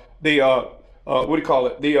what do you call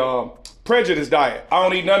it? The prejudice diet. I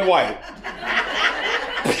don't eat nothing white.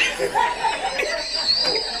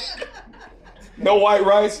 No white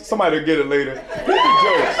rice. Somebody will get it later.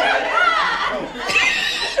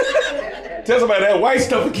 Tell somebody that white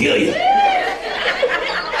stuff will kill you.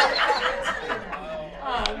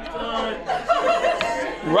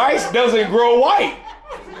 Rice doesn't grow white.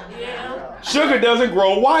 Sugar doesn't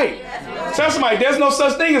grow white. Tell somebody there's no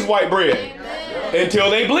such thing as white bread until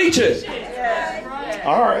they bleach it.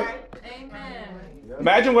 All right.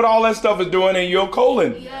 Imagine what all that stuff is doing in your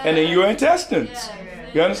colon and in your intestines.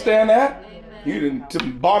 You understand that? You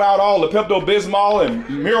bought out all the Pepto-Bismol and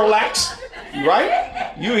Miralax,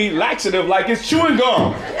 right? You eat laxative like it's chewing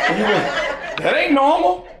gum. That ain't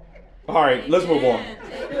normal. All right, let's move on.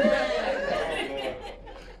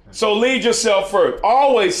 So lead yourself first.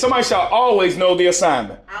 Always, somebody shall always know the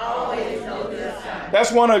assignment. Always know the assignment.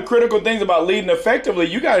 That's one of the critical things about leading effectively.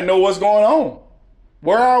 You got to know what's going on.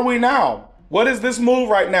 Where are we now? What is this move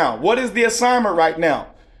right now? What is the assignment right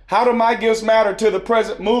now? How do my gifts matter to the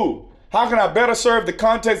present move? How can I better serve the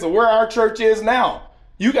context of where our church is now?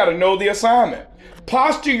 You got to know the assignment.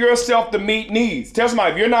 Posture yourself to meet needs. Tell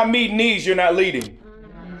somebody, if you're not meeting needs, you're not leading.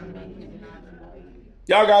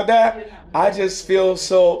 Y'all got that? I feel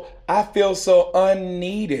so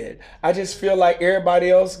unneeded. I just feel like everybody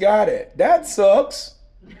else got it. That sucks.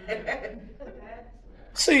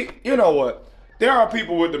 See, you know what? There are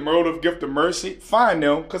people with the motive, gift of mercy. Find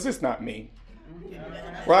them, because it's not me.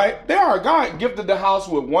 Right? There are God gifted the house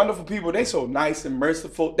with wonderful people. They so nice and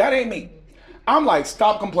merciful. That ain't me. I'm like,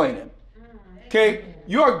 stop complaining. Okay?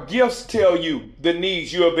 Your gifts tell you the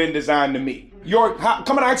needs you have been designed to meet.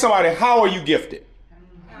 Come and ask somebody, how are you gifted?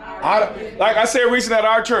 Like I said recently at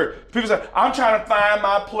our church, people say, I'm trying to find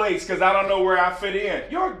my place because I don't know where I fit in.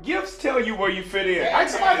 Your gifts tell you where you fit in.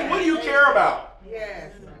 Ask somebody, what do you care about?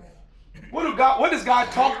 Yes. What does God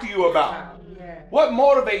talk to you about? Yes. What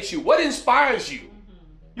motivates you? What inspires you?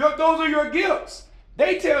 Those are your gifts.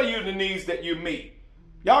 They tell you the needs that you meet.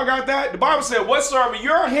 Y'all got that? The Bible said, whatsoever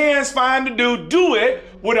your hands find to do, do it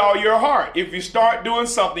with all your heart. If you start doing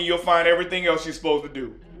something, you'll find everything else you're supposed to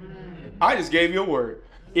do. I just gave you a word.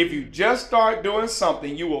 If you just start doing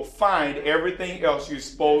something, you will find everything else you're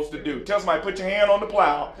supposed to do. Tell somebody, put your hand on the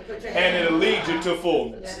plow, and it'll lead you to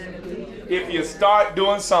fullness. If you start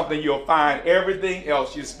doing something, you'll find everything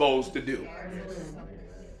else you're supposed to do.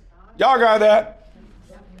 Y'all got that?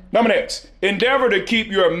 Number next, endeavor to keep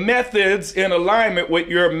your methods in alignment with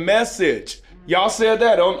your message. Y'all said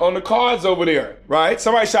that on the cards over there, right?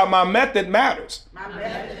 Somebody shout, my method matters.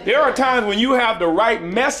 There are times when you have the right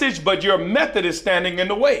message, but your method is standing in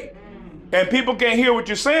the way. And people can't hear what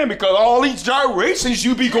you're saying because all these gyrations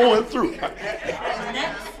you be going through.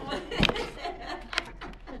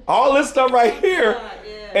 All this stuff right here,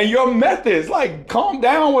 and your methods, like, calm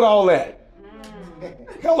down with all that.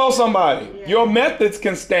 Hello, somebody. Your methods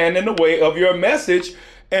can stand in the way of your message,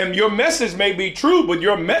 and your message may be true, but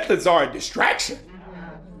your methods are a distraction.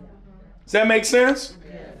 Does that make sense?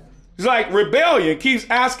 It's like rebellion keeps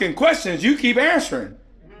asking questions, you keep answering.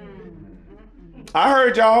 I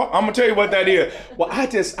heard y'all. I'm gonna tell you what that is. Well, I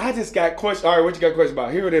just got questions. All right, what you got questions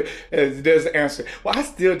about? Here it is. There's the answer. Well, I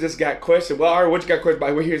still just got questions. Well, all right, what you got questions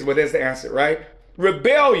about? Well, here's there's the answer, right?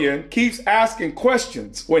 Rebellion keeps asking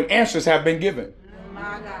questions when answers have been given.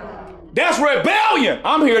 That's rebellion.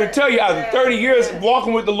 I'm here to tell you, after 30 years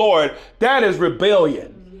walking with the Lord, that is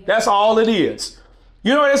rebellion. That's all it is.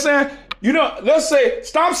 You know what I'm saying? You know, let's say,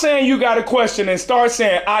 stop saying you got a question and start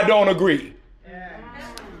saying, I don't agree.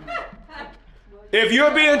 If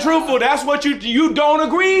you're being truthful, that's what you don't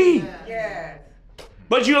agree. Yes.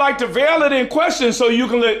 But you like to veil it in questions so you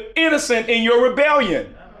can look innocent in your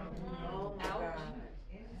rebellion.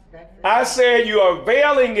 I said you are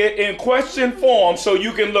veiling it in question form so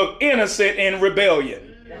you can look innocent in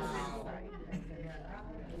rebellion.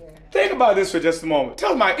 Think about this for just a moment. Tell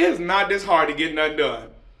somebody, it's not this hard to get nothing done.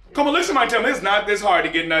 Come on, listen to me. Tell me, it's not this hard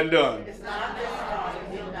to get nothing done.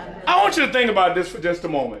 I want you to think about this for just a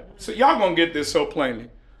moment. So y'all gonna get this so plainly.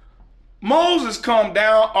 Moses come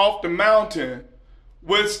down off the mountain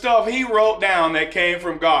with stuff he wrote down that came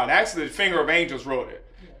from God. Actually, the finger of angels wrote it.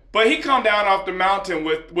 But he come down off the mountain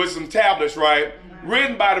with some tablets, right?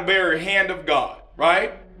 Written by the very hand of God,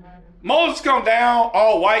 right? Moses come down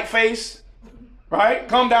all white face, right?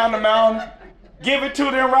 Come down the mountain, give it to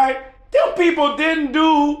them, right? Them people didn't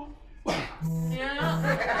do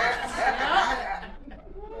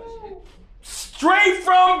straight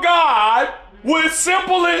from God with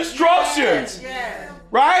simple instructions,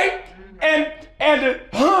 right? And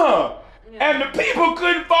the people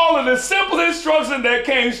couldn't follow the simple instructions that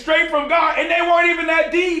came straight from God, and they weren't even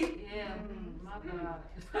that deep.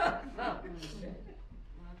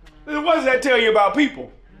 What does that tell you about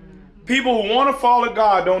people? People who want to follow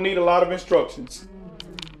God don't need a lot of instructions.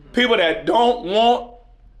 People that don't want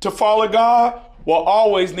to follow God will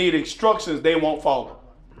always need instructions they won't follow.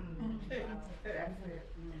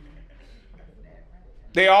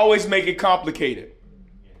 They always make it complicated.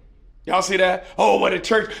 Y'all see that? Oh, well, the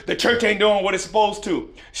church ain't doing what it's supposed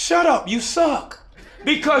to. Shut up, you suck.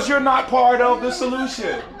 Because you're not part of the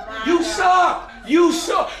solution. You suck. You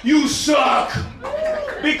suck. You suck.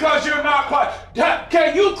 Because you're not part.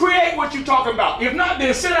 Can you create what you're talking about? If not,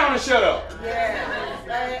 then sit down and shut up.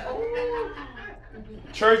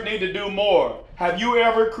 Church need to do more. Have you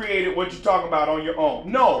ever created what you're talking about on your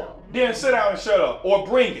own? No. Then sit down and shut up. Or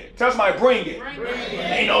bring it. Tell somebody, bring it.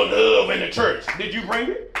 Ain't no love in the church. Did you bring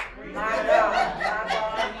it?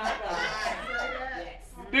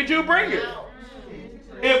 Did you bring it?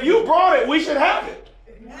 If you brought it, we should have it.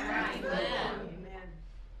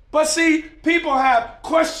 But see, people have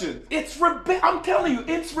questions. I'm telling you,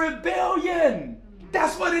 it's rebellion.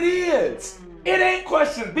 That's what it is. It ain't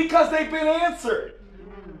questions because they've been answered.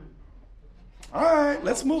 All right,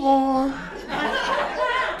 let's move on.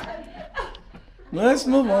 Let's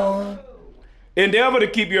move on. Endeavor to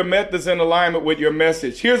keep your methods in alignment with your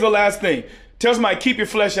message. Here's the last thing. Tell somebody, keep your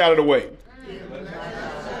flesh out of the way.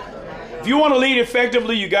 If you want to lead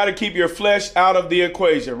effectively, you got to keep your flesh out of the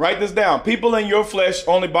equation. Write this down. People in your flesh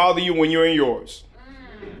only bother you when you're in yours.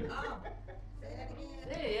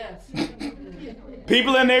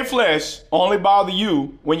 People in their flesh only bother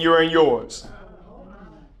you when you're in yours.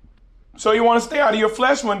 So you want to stay out of your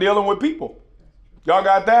flesh when dealing with people. Y'all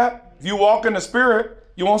got that? If you walk in the spirit,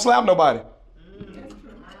 you won't slap nobody.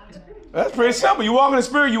 That's pretty simple. You walk in the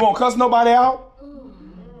spirit, you won't cuss nobody out.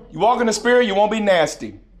 You walk in the spirit, you won't be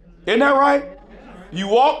nasty. Isn't that right? You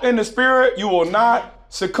walk in the spirit, you will not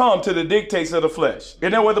succumb to the dictates of the flesh.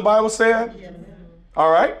 Isn't that what the Bible said?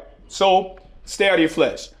 All right. So stay out of your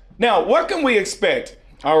flesh. Now, what can we expect?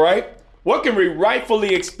 All right. What can we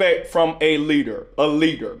rightfully expect from a leader? A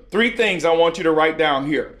leader. 3 things I want you to write down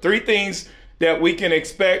here. 3 things that we can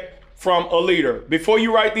expect from a leader. Before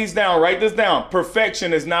you write these down, write this down.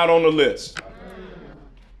 Perfection is not on the list.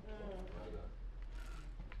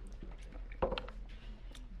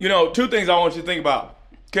 You know, 2 things I want you to think about.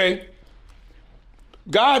 Okay.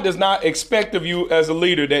 God does not expect of you as a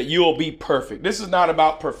leader that you'll be perfect. This is not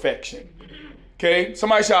about perfection. Okay.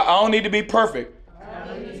 Somebody shout, I don't need to be perfect.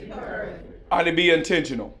 I need to be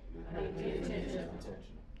intentional.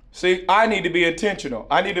 See, I need to be intentional.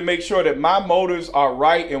 I need to make sure that my motives are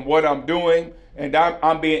right in what I'm doing, and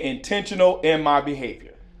I'm being intentional in my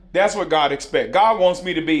behavior. That's what God expects. God wants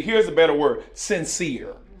me to be, here's a better word,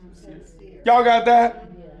 sincere. Y'all got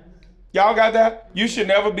that? Y'all got that? You should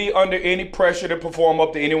never be under any pressure to perform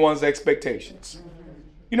up to anyone's expectations.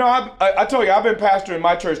 You know, I told you, I've been pastoring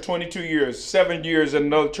my church 22 years, 7 years in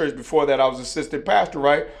another church before that. I was assistant pastor,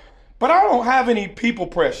 right? But I don't have any people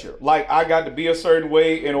pressure. Like, I got to be a certain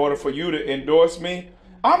way in order for you to endorse me.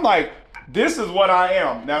 I'm like, this is what I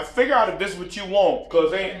am. Now, figure out if this is what you want,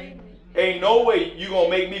 because ain't no way you going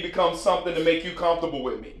to make me become something to make you comfortable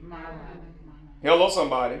with me. Hello,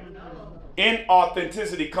 somebody.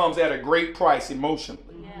 Inauthenticity comes at a great price emotionally.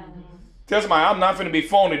 Tell somebody, I'm not going to be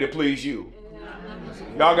phony to please you.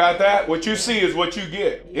 Y'all got that? What you see is what you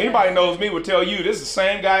get. Anybody knows me will tell you this is the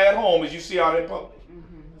same guy at home as you see out in public.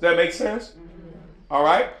 Does that make sense? All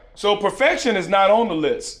right. So perfection is not on the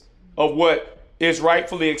list of what is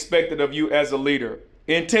rightfully expected of you as a leader.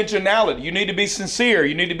 Intentionality. You need to be sincere.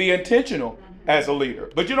 You need to be intentional as a leader.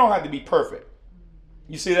 But you don't have to be perfect.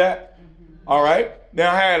 You see that? All right.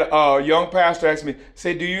 Now I had a young pastor ask me,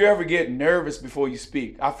 say, do you ever get nervous before you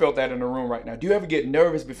speak? I felt that in the room right now. Do you ever get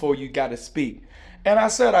nervous before you got to speak? And I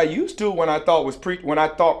said I used to when I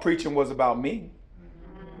thought preaching was about me.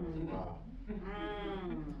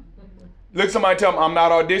 Look, somebody tell them I'm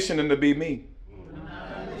not auditioning to be me.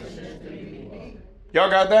 Y'all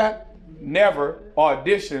got that? Never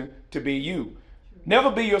audition to be you. Never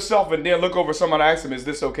be yourself and then look over someone and ask them, is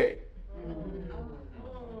this okay?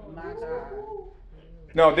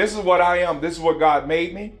 No, this is what I am. This is what God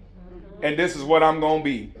made me. And this is what I'm going to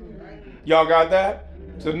be. Y'all got that?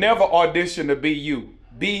 So never audition to be you.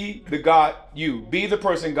 Be the God you. Be the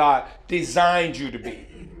person God designed you to be.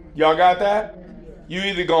 Y'all got that? You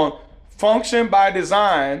either going to function by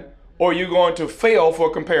design or you're going to fail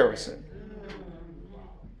for comparison.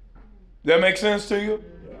 That make sense to you?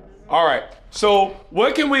 All right. So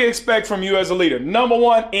what can we expect from you as a leader? Number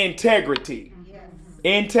 1, integrity.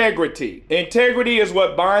 Integrity. Integrity is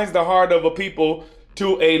what binds the heart of a people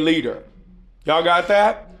to a leader. Y'all got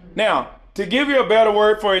that? Now, to give you a better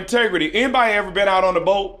word for integrity, anybody ever been out on the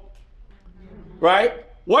boat? Right?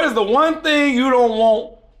 What is the one thing you don't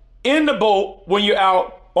want in the boat when you're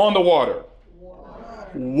out on the water?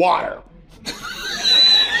 Water.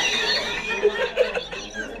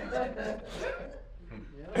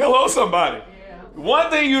 Hello, somebody. One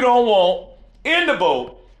thing you don't want in the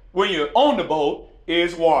boat when you're on the boat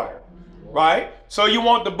is water, right? So you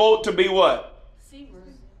want the boat to be what?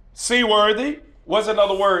 Seaworthy. What's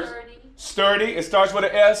another word? Sturdy. It starts with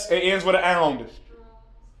an S. It ends with an ound.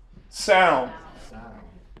 Sound.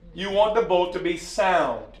 You want the boat to be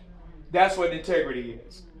sound. That's what integrity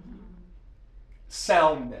is.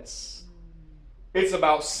 Soundness. It's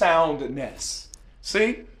about soundness.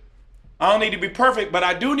 See? I don't need to be perfect, but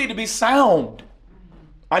I do need to be sound.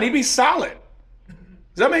 I need to be solid.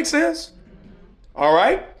 Does that make sense? All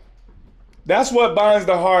right? That's what binds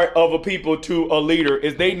the heart of a people to a leader,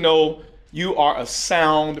 is they know you are a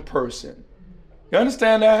sound person. You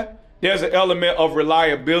understand that? There's an element of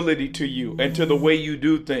reliability to you and to the way you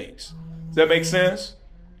do things. Does that make sense?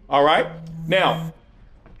 All right? Now,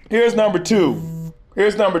 here's number 2.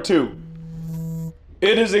 Here's number 2.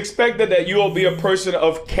 It is expected that you will be a person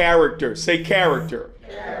of character. Say character.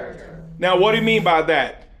 Character. Now, what do you mean by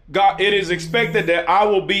that? God, it is expected that I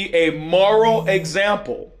will be a moral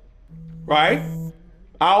example, right?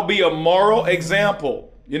 I'll be a moral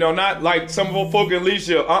example. You know, not like some of our folk in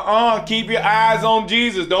leadership. Keep your eyes on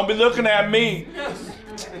Jesus. Don't be looking at me.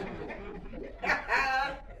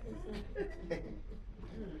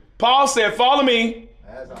 Paul said, follow me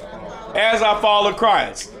as I follow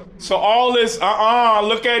Christ. So all this,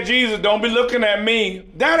 look at Jesus, don't be looking at me.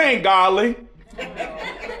 That ain't godly.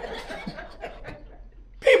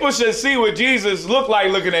 People should see what Jesus looked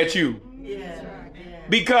like looking at you.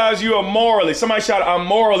 Because you are morally, somebody shout, I'm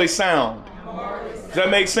morally sound. Does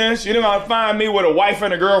that make sense? You're not going to find me with a wife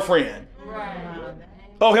and a girlfriend.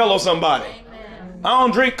 Oh, hello, somebody. I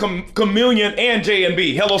don't drink communion and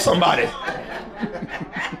J&B. Hello, somebody.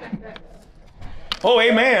 Oh,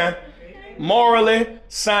 amen. Morally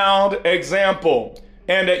sound example.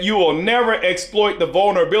 And that you will never exploit the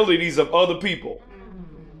vulnerabilities of other people.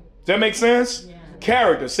 Does that make sense?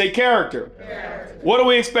 Character. Say character. What do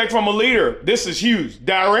we expect from a leader? This is huge.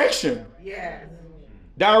 Direction.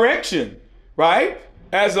 Direction. Right?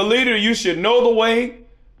 As a leader, you should know the way.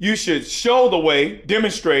 You should show the way,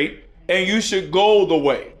 demonstrate, and you should go the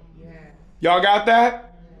way. Y'all got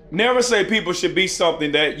that? Never say people should be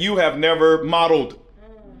something that you have never modeled.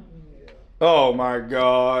 Oh my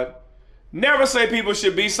God. Never say people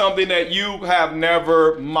should be something that you have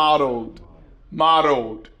never modeled.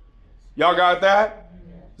 Modeled. Y'all got that?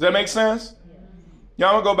 Does that make sense?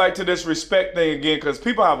 Y'all gonna go back to this respect thing again, because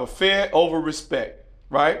people have a fear over respect,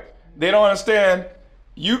 right? They don't understand.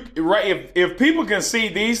 If people can see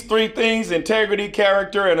these three things, integrity,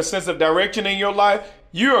 character, and a sense of direction in your life,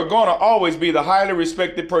 you are going to always be the highly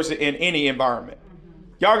respected person in any environment.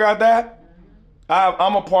 Y'all got that?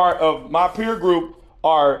 I'm a part of my peer group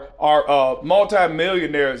are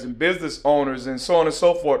multi-millionaires and business owners and so on and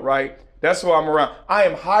so forth, right? That's who I'm around. I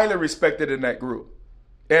am highly respected in that group.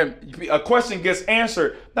 And a question gets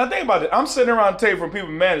answered. Now think about it. I'm sitting around the table from people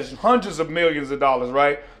who manage hundreds of millions of dollars,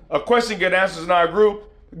 right? A question gets answered in our group.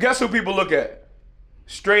 Guess who people look at?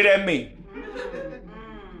 Straight at me.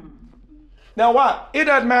 Now why? It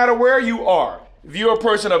doesn't matter where you are. If you're a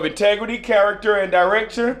person of integrity, character, and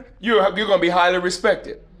direction, you're going to be highly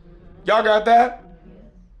respected. Y'all got that?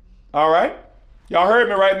 All right. Y'all heard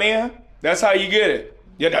me, right, man? That's how you get it.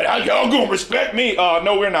 Yeah, y'all going to respect me.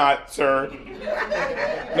 No, we're not, sir.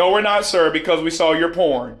 No, we're not, sir, because we saw your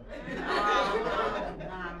porn.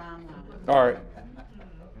 All right.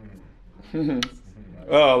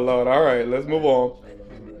 Oh, Lord. All right, let's move on.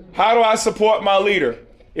 How do I support my leader?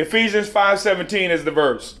 Ephesians 5:17 is the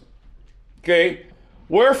verse. Okay.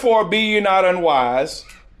 Wherefore be ye not unwise,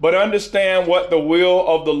 but understand what the will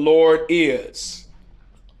of the Lord is.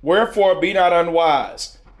 Wherefore be not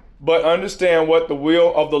unwise, but understand what the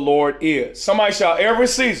will of the Lord is. Somebody shout, every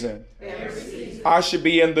season, I should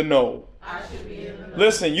be in the know.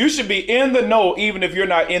 Listen, you should be in the know even if you're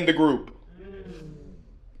not in the group.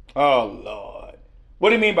 Oh, Lord. What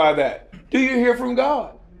do you mean by that? Do you hear from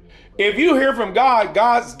God? If you hear from God,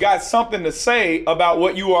 God's got something to say about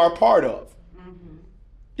what you are a part of.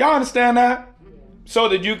 Y'all understand that? So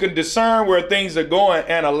that you can discern where things are going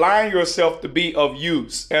and align yourself to be of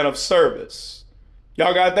use and of service.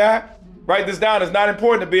 Y'all got that? Write this down. It's not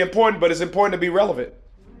important to be important, but it's important to be relevant.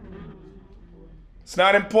 It's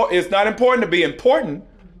not important to be important,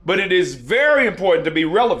 but it is very important to be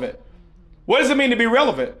relevant. What does it mean to be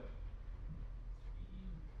relevant?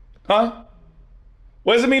 Huh?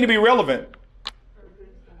 What does it mean to be relevant?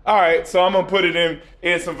 All right, so I'm going to put it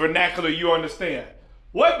in some vernacular you understand.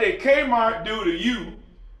 What did Kmart do to you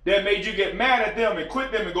that made you get mad at them and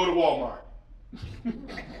quit them and go to Walmart?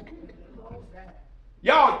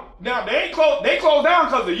 Y'all, now they closed down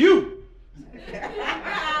because of you.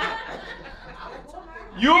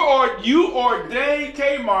 You ordained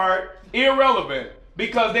Kmart irrelevant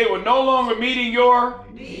because they were no longer meeting your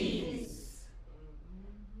needs.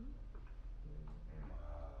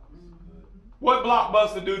 What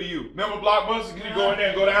Blockbuster do to you? Remember Blockbuster? You go in there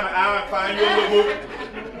and go down the aisle and find you a little movie.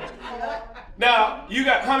 Now, you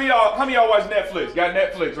got, how many of y'all watch Netflix? Got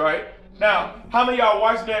Netflix, right? Now, how many of y'all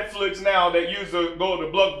watch Netflix now that used to go to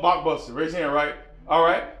Blockbuster? Raise your hand, right? All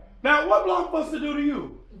right. Now, what Blockbuster do to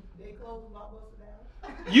you? They closed Blockbuster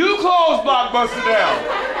down. You closed Blockbuster down.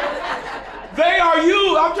 They are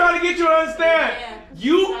you. I'm trying to get you to understand.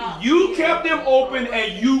 You kept them open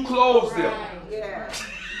and you closed them. Yeah.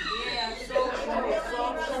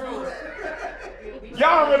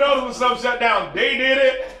 Y'all remember those when some shut down? They did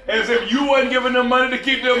it as if you wasn't giving them money to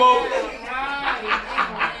keep them open.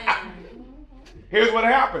 Here's what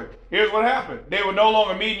happened. They were no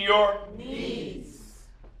longer meeting your needs.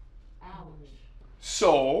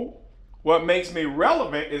 So, what makes me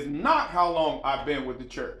relevant is not how long I've been with the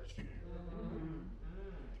church.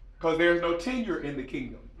 Because there's no tenure in the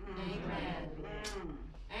kingdom.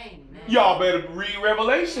 Y'all better read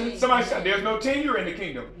Revelation. Somebody said there's no tenure in the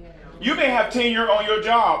kingdom. You may have tenure on your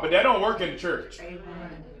job, but that don't work in the church.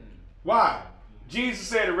 Why? Jesus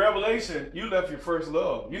said in Revelation, you left your first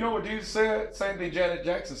love. You know what Jesus said? Same thing Janet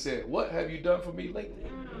Jackson said. What have you done for me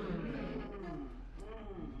lately?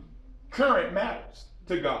 Current matters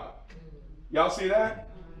to God. Y'all see that?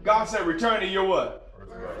 God said, return to your what?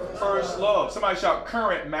 First love. Somebody shout,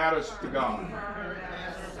 current matters to God.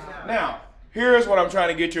 Now, here's what I'm trying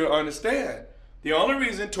to get you to understand. The only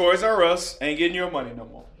reason Toys R Us ain't getting your money no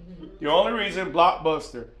more. The only reason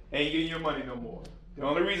Blockbuster ain't getting your money no more. The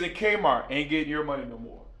only reason Kmart ain't getting your money no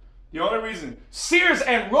more. The only reason Sears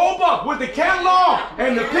and Roebuck with the catalog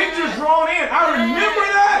and the pictures drawn in. I remember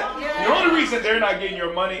that. The only reason they're not getting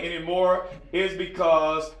your money anymore is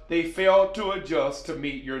because they failed to adjust to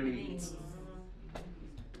meet your needs.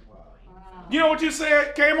 You know what you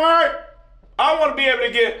said, Kmart? I want to be able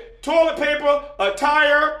to get toilet paper, a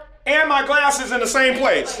tire, and my glasses in the same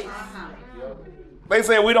place. They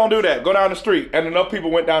said we don't do that. Go down the street. And enough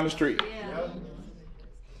people went down the street.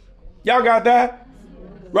 Y'all got that?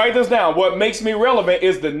 Write this down. What makes me relevant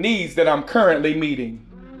is the needs that I'm currently meeting.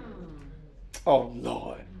 Oh,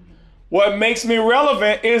 Lord. What makes me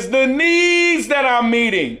relevant is the needs that I'm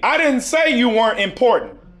meeting. I didn't say you weren't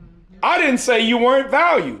important. I didn't say you weren't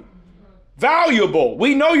valuable.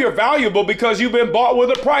 We know you're valuable because you've been bought with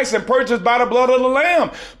a price and purchased by the blood of the Lamb.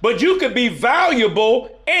 But you could be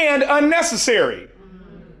valuable and unnecessary.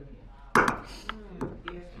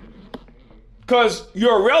 Because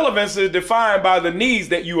your relevance is defined by the needs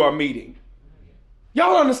that you are meeting.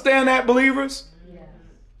 Y'all understand that, believers? Yes.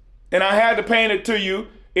 And I had to paint it to you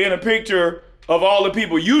in a picture of all the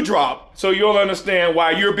people you dropped so you'll understand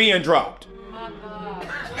why you're being dropped.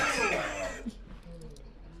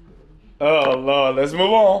 Oh, Lord, let's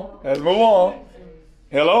move on. Let's move on.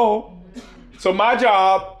 Hello. So my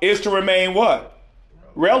job is to remain what?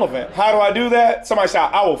 Relevant. How do I do that? Somebody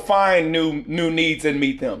shout, I will find new needs and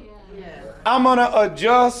meet them. I'm going to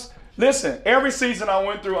adjust. Listen, every season I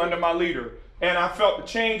went through under my leader, and I felt the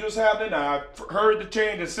change was happening. I heard the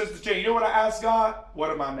change and sensed the change. You know what I asked God? What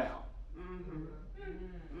am I now?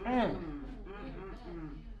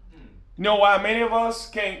 You know why many of us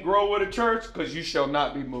can't grow with a church? Because you shall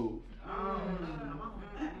not be moved.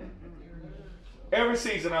 Every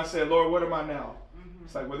season I said, Lord, what am I now?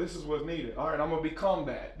 It's like, well, this is what's needed. All right, I'm going to become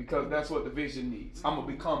that because that's what the vision needs. I'm going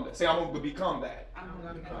to become that. Say, I'm going to become that. I'm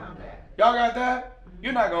going to become that. Y'all got that?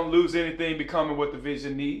 You're not going to lose anything becoming what the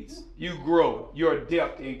vision needs. You grow. Your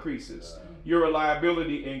depth increases. Your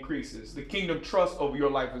reliability increases. The kingdom trust over your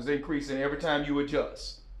life is increasing every time you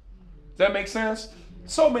adjust. Does that make sense?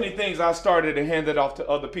 So many things I started and handed off to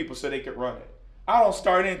other people so they could run it. I don't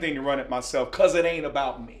start anything to run it myself because it ain't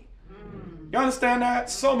about me. You understand that?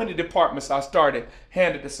 So many departments I started,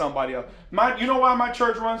 handed to somebody else. You know why my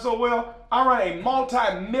church runs so well? I run a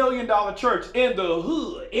multi-million-dollar church in the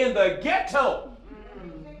hood, in the ghetto.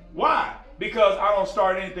 Why? Because I don't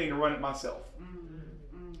start anything to run it myself.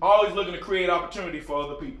 Always looking to create opportunity for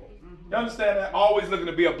other people. You understand that? Always looking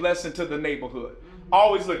to be a blessing to the neighborhood.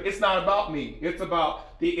 Always look. It's not about me. It's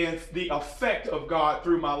about the effect of God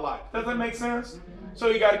through my life. Does that make sense? So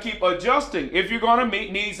you got to keep adjusting. If you're going to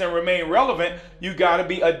meet needs and remain relevant, you got to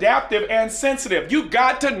be adaptive and sensitive. You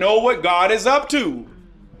got to know what God is up to. Does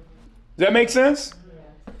that make sense?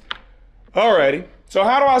 Alrighty. So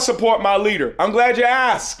how do I support my leader? I'm glad you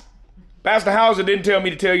asked. Pastor Hauser didn't tell me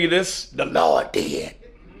to tell you this. The Lord did.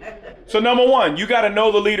 So number one, you got to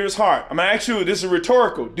know the leader's heart. I'm going to ask you, this is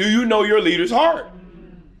rhetorical. Do you know your leader's heart?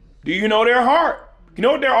 Do you know their heart? You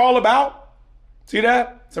know what they're all about? See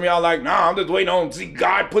that? Some of y'all like, nah, I'm just waiting on to see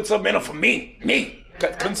God put something in it for me.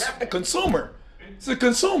 Consumer. It's a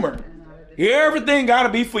consumer. Everything got to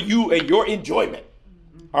be for you and your enjoyment.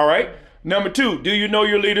 All right. Number two, do you know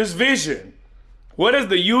your leader's vision? What is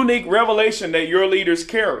the unique revelation that your leaders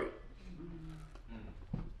carry?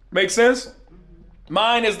 Make sense?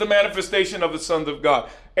 Mine is the manifestation of the sons of God.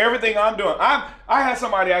 Everything I'm doing. I had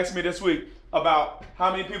somebody ask me this week about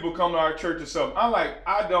how many people come to our church or something. I'm like,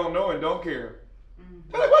 I don't know and don't care.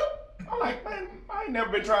 They're like, what? I'm like, man, I ain't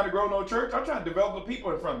never been trying to grow no church. I'm trying to develop the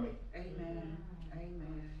people in front of me. Amen.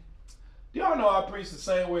 Amen. Do y'all know I preach the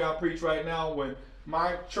same way I preach right now when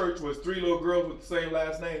my church was 3 little girls with the same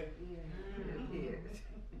last name? Yeah.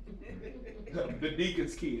 The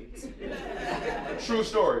deacon's kids. True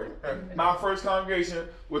story. My first congregation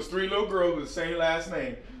was 3 little girls with the same last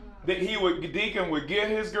name. That the deacon would get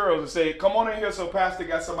his girls and say, come on in here so pastor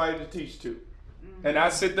got somebody to teach to. And I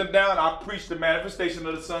sit them down, I preach the manifestation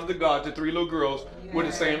of the sons of God to 3 little girls with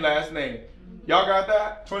the same last name. Y'all got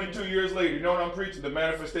that? 22 years later, you know what I'm preaching? The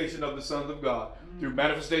manifestation of the sons of God. Through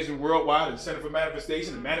Manifestation Worldwide and Center for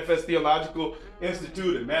Manifestation, and Manifest Theological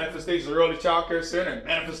Institute, and Manifestation Early Child Care Center, and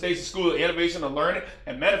Manifestation School of Innovation and Learning,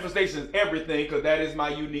 and Manifestation is everything because that is my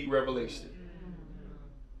unique revelation.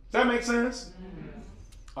 Does that make sense?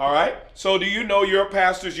 All right. So do you know your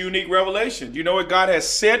pastor's unique revelation? Do you know what God has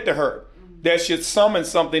said to her that should summon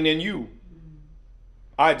something in you?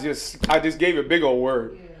 I just gave a big old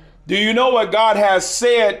word. Do you know what God has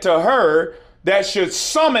said to her that should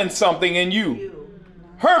summon something in you?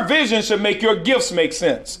 Her vision should make your gifts make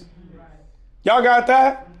sense. Y'all got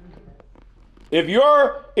that? If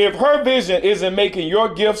her vision isn't making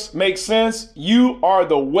your gifts make sense, you are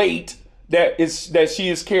the weight that she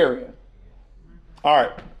is carrying. All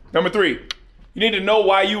right. Number 3, you need to know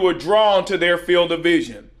why you were drawn to their field of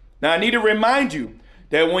vision. Now, I need to remind you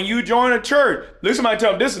that when you join a church, listen to my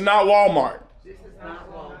tell them, this is not Walmart. This is not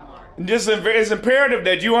Walmart. It's imperative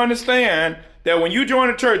that you understand that when you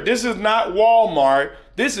join a church, this is not Walmart.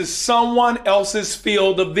 This is someone else's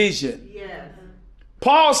field of vision. Yes.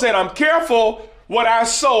 Paul said, I'm careful what I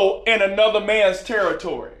sow in another man's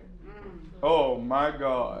territory. Oh, my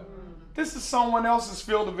God. This is someone else's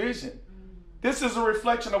field of vision. This is a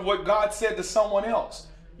reflection of what God said to someone else.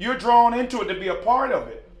 You're drawn into it to be a part of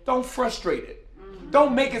it. Don't frustrate it.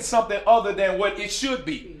 Don't make it something other than what it should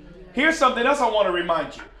be. Here's something else I want to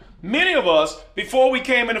remind you. Many of us, before we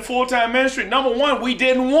came into full-time ministry, number 1, we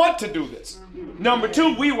didn't want to do this. Number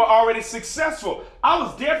 2, we were already successful. I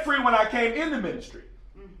was debt free when I came in the ministry.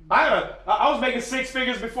 I was making 6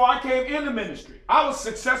 figures before I came in the ministry. I was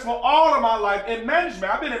successful all of my life in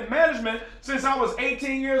management. I've been in management since I was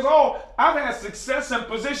 18 years old. I've had success and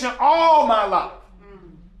position all my life.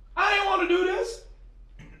 I didn't want to do this.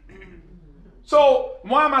 So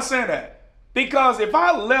why am I saying that? Because if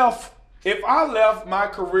I left my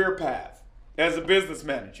career path as a business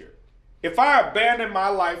manager, if I abandoned my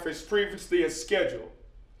life as previously as scheduled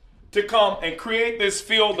to come and create this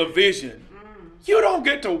field of vision, you don't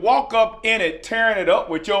get to walk up in it tearing it up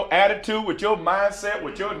with your attitude, with your mindset,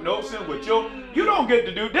 with your notion, you don't get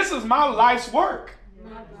to do. This is my life's work.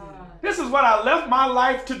 This is what I left my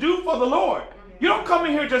life to do for the Lord. You don't come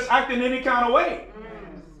in here just acting any kind of way.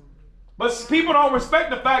 But people don't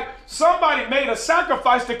respect the fact somebody made a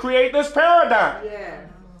sacrifice to create this paradigm. Yes.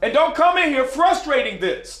 And don't come in here frustrating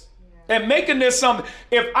this and making this something.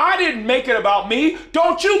 If I didn't make it about me,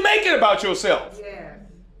 don't you make it about yourself. Yes.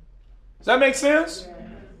 Does that make sense? Yes.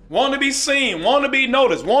 Want to be seen, want to be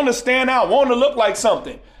noticed, want to stand out, want to look like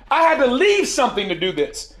something. I had to leave something to do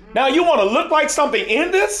this. Now you want to look like something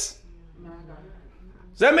in this?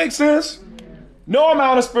 Does that make sense? No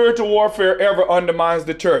amount of spiritual warfare ever undermines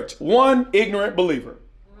the church. One ignorant believer.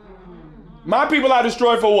 My people I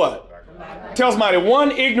destroy for what? Tell somebody,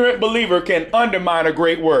 one ignorant believer can undermine a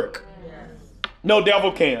great work. No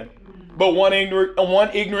devil can, but one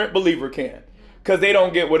ignorant believer can, because they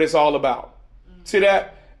don't get what it's all about. See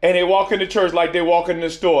that? And they walk into church like they walk in the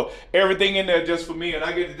store. Everything in there just for me, and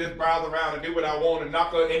I get to just browse around and do what I want and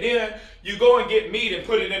knock on. And then you go and get meat and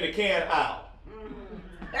put it in the can aisle.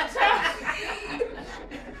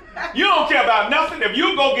 You don't care about nothing. If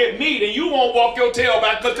you go get meat and you won't walk your tail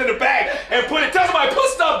back up to the back and tell somebody, put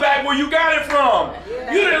stuff back where you got it from.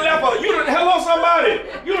 Hello somebody.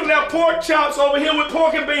 You done left pork chops over here with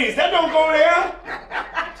pork and beans. That don't go there.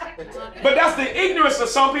 But that's the ignorance of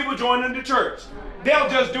some people joining the church. They'll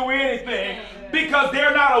just do anything because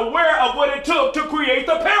they're not aware of what it took to create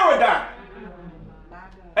the paradigm.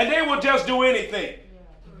 And they will just do anything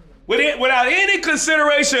without any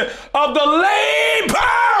consideration of the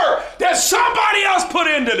labor that somebody else put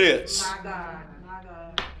into this. My God. My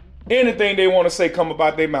God. Anything they want to say come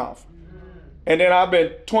about their mouth. And then I've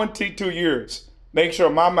been 22 years making sure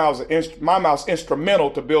my mouth's instrumental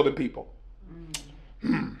to building people.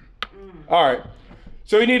 All right.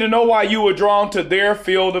 So you need to know why you were drawn to their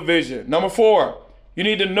field of vision. Number 4, you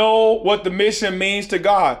need to know what the mission means to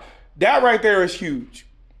God. That right there is huge.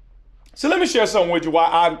 So let me share something with you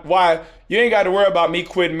why you ain't got to worry about me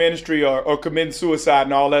quitting ministry or committing suicide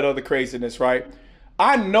and all that other craziness, right?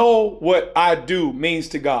 I know what I do means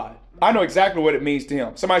to God. I know exactly what it means to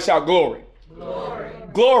him. Somebody shout glory. Glory.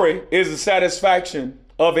 Glory is the satisfaction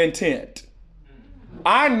of intent.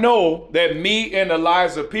 I know that me in the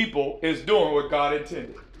lives of people is doing what God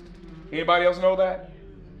intended. Anybody else know that?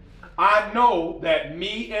 I know that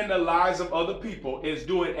me in the lives of other people is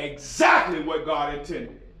doing exactly what God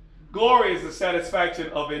intended. Glory is the satisfaction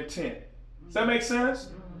of intent. Does that make sense?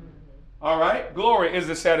 All right. Glory is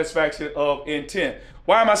the satisfaction of intent.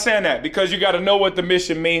 Why am I saying that? Because you got to know what the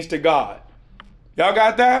mission means to God. Y'all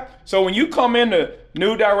got that? So when you come into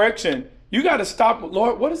new direction, you got to stop.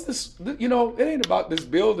 Lord, what is this? You know, it ain't about this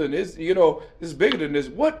building. It's, you know, it's bigger than this.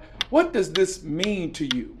 What does this mean to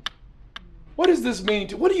you? What does this mean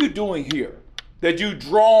to, what are you doing here that you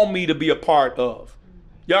draw me to be a part of?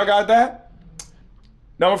 Y'all got that?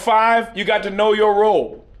 Number 5, you got to know your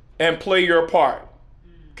role and play your part.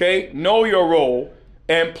 Okay? Know your role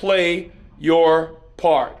and play your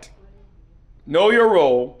part. Know your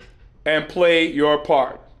role and play your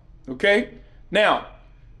part. Okay? Now,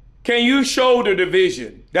 can you shoulder the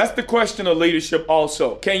vision? That's the question of leadership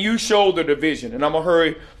also. Can you shoulder the vision? And I'm going to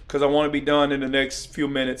hurry because I want to be done in the next few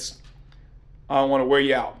minutes. I don't want to wear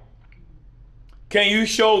you out. Can you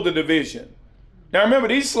shoulder the vision? Now remember,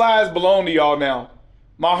 these slides belong to y'all now.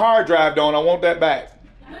 My hard drive don't. I want that back.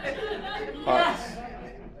 All right.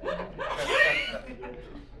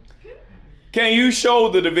 Can you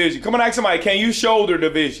shoulder the vision? Come on, ask somebody, can you shoulder the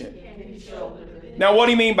vision? Now, what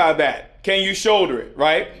do you mean by that? Can you shoulder it,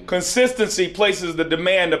 right? Consistency places the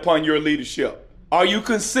demand upon your leadership. Are you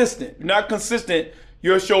consistent? You're not consistent,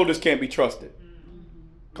 your shoulders can't be trusted.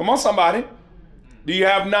 Come on, somebody. Do you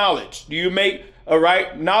have knowledge? Do you make, all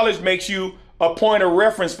right? Knowledge makes you a point of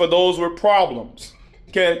reference for those with problems.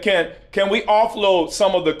 Can we offload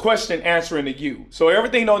some of the question answering to you? So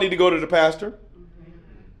everything don't need to go to the pastor.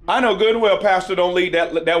 I know good and well pastor don't lead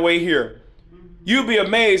that way here. You'd be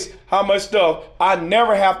amazed how much stuff I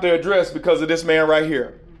never have to address because of this man right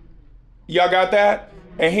here. Y'all got that?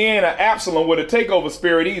 And he ain't an Absalom with a takeover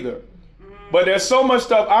spirit either. But there's so much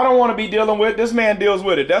stuff I don't want to be dealing with. This man deals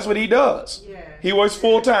with it. That's what he does. Yeah. He works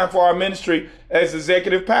full time for our ministry as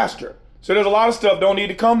executive pastor. So there's a lot of stuff don't need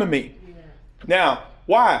to come to me. Yeah. Now,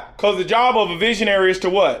 why? Because the job of a visionary is to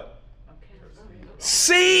what?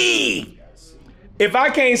 See. If I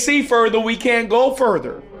can't see further, we can't go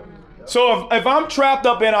further. So if I'm trapped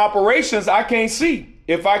up in operations, I can't see.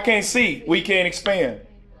 If I can't see, we can't expand.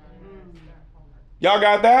 Y'all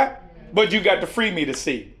got that? But you got to free me to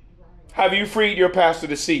see. Have you freed your pastor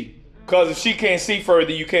to see? Because if she can't see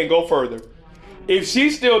further, you can't go further. If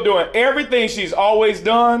she's still doing everything she's always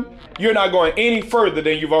done, you're not going any further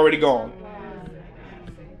than you've already gone.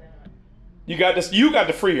 You got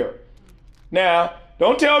to free her. Now,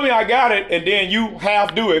 don't tell me I got it and then you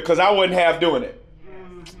half do it, because I wasn't half doing it.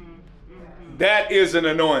 That is an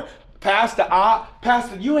annoying. Pastor,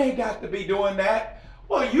 you ain't got to be doing that.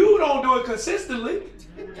 Well, you don't do it consistently.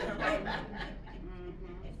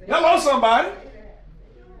 Hello, somebody.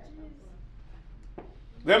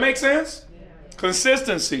 That make sense?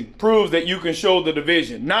 Consistency proves that you can shoulder the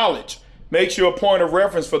vision. Knowledge makes you a point of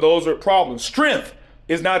reference for those with problems. Strength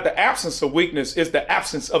is not the absence of weakness, it's the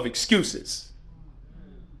absence of excuses.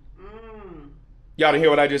 Y'all didn't hear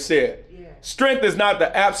what I just said? Yeah. Strength is not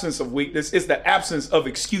the absence of weakness, it's the absence of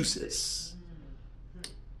excuses.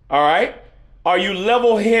 All right? Are you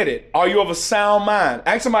level-headed? Are you of a sound mind?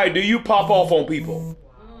 Ask somebody, do you pop off on people?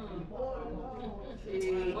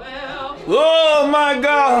 Oh my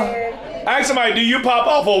God. Ask somebody, do you pop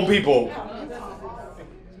off on people?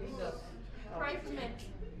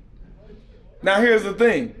 Now here's the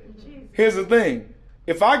thing.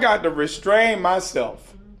 If I got to restrain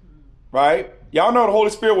myself, right? Y'all know the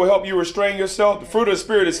Holy Spirit will help you restrain yourself. The fruit of the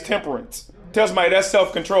Spirit is temperance. Tell somebody that's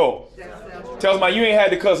self-control. Tell somebody you ain't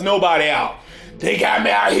had to cuss nobody out. They got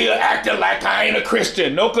me out here acting like I ain't a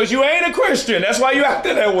Christian. No, because you ain't a Christian. That's why you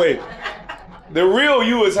acting that way. The real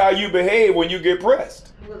you is how you behave when you get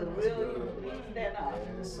pressed.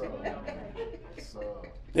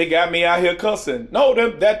 They got me out here cussing. No,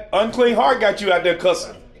 that unclean heart got you out there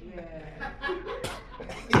cussing.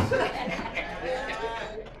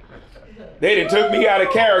 They done took me out of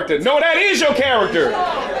character. No, that is your character.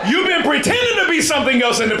 You've been pretending to be something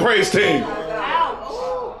else in the praise team.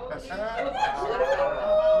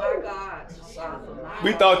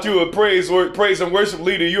 We thought you were a praise and worship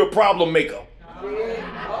leader. You're a problem maker.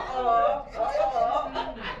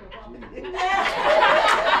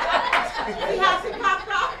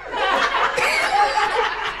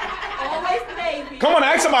 Come on,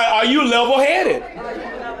 ask somebody, are you level-headed?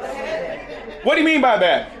 What do you mean by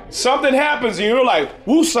that? Something happens and you're like,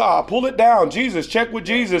 woosah, pull it down. Jesus, check with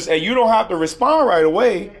Jesus. And you don't have to respond right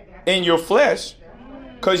away in your flesh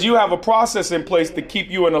because you have a process in place to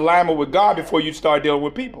keep you in alignment with God before you start dealing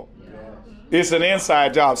with people. It's an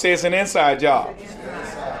inside job. Say it's an inside job.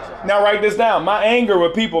 Now write this down. My anger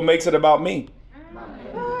with people makes it about me.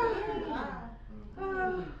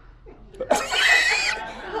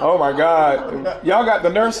 Oh my God. Y'all got the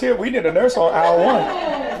nurse here? We need a nurse on hour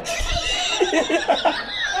 1.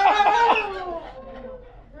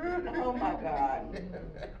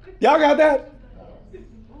 Y'all got that?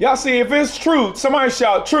 Y'all see, if it's truth, somebody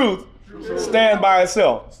shout truth, stand by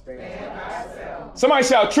itself. Somebody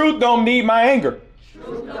shout truth don't need my anger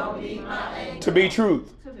to be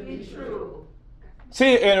truth.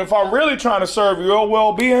 See, and if I'm really trying to serve your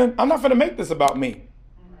well-being, I'm not going to make this about me.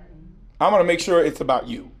 I'm going to make sure it's about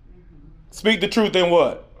you. Speak the truth in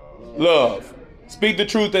what? Love. Speak the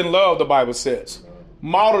truth in love, the Bible says.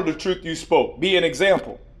 Model the truth you spoke. Be an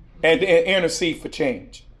example and intercede for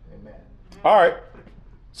change. All right.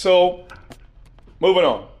 So, moving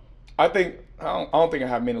on. I don't think I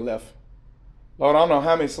have many left. Lord, I don't know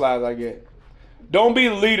how many slides I get. Don't be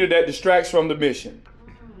the leader that distracts from the mission.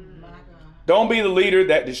 Don't be the leader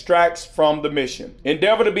that distracts from the mission.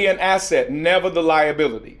 Endeavor to be an asset, never the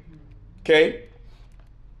liability. Okay?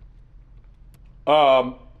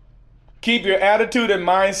 Keep your attitude and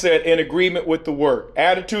mindset in agreement with the work.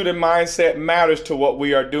 Attitude and mindset matters to what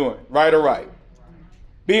we are doing. Right or right?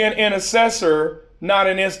 Be an intercessor, not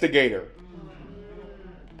an instigator.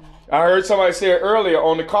 I heard somebody say it earlier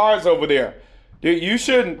on the cards over there. You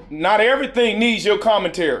shouldn't, not everything needs your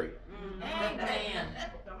commentary.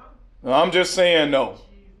 I'm just saying no.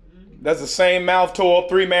 That's the same mouth tore up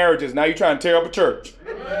 3 marriages. Now you're trying to tear up a church.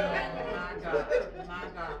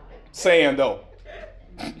 Saying though.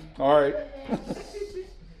 All right.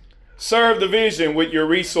 Serve the vision with your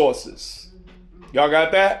resources. Y'all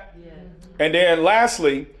got that? And then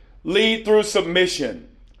lastly, lead through submission.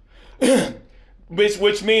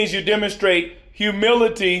 which means you demonstrate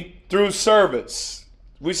humility through service.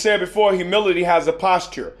 We said before, humility has a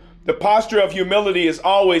posture. The posture of humility is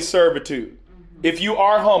always servitude. If you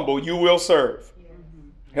are humble, you will serve.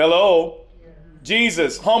 Hello?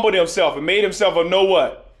 Jesus humbled himself and made himself of no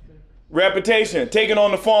what? Reputation. Taking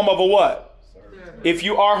on the form of a what? If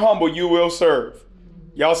you are humble, you will serve.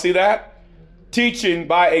 Y'all see that? Teaching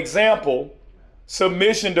by example,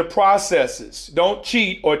 submission to processes. Don't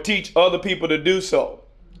cheat or teach other people to do so.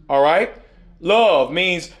 All right? Love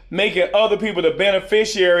means making other people the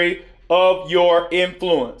beneficiary of your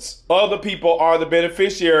influence. Other people are the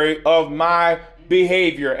beneficiary of my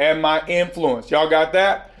behavior and my influence. Y'all got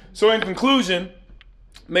that? So in conclusion,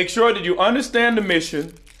 make sure that you understand the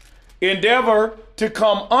mission, endeavor to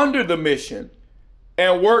come under the mission,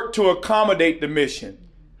 and work to accommodate the mission.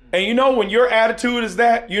 And you know, when your attitude is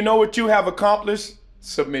that, you know what you have accomplished?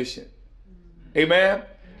 Submission. Amen.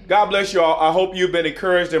 God bless you all. I hope you've been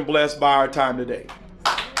encouraged and blessed by our time today.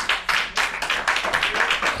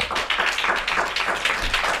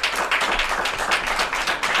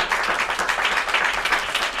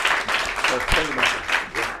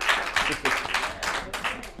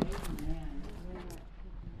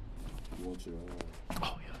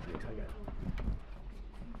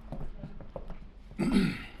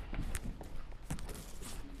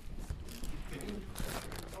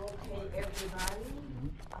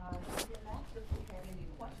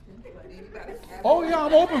 Oh yeah,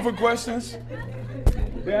 I'm open for questions.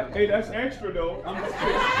 Hey, that's extra though. I'm just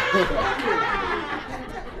kidding.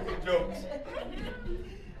 Jokes.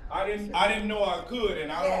 I didn't know I could,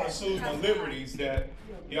 and I don't want to assume my liberties that,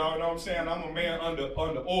 y'all know what I'm saying, I'm a man under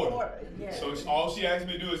order. So all she asked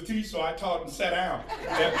me to do is teach, so I taught and sat down.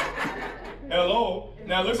 Hello?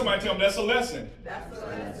 Now look, somebody tell me that's a lesson.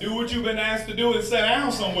 Do what you've been asked to do and sit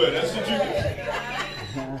down somewhere. That's what you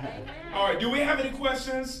do. All right, do we have any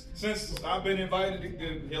questions since I've been invited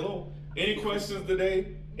to, hello? Any questions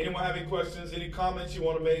today? Anyone have any questions? Any comments you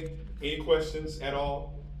want to make? Any questions at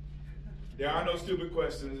all? There are no stupid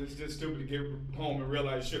questions. It's just stupid to get home and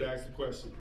realize you should ask the question.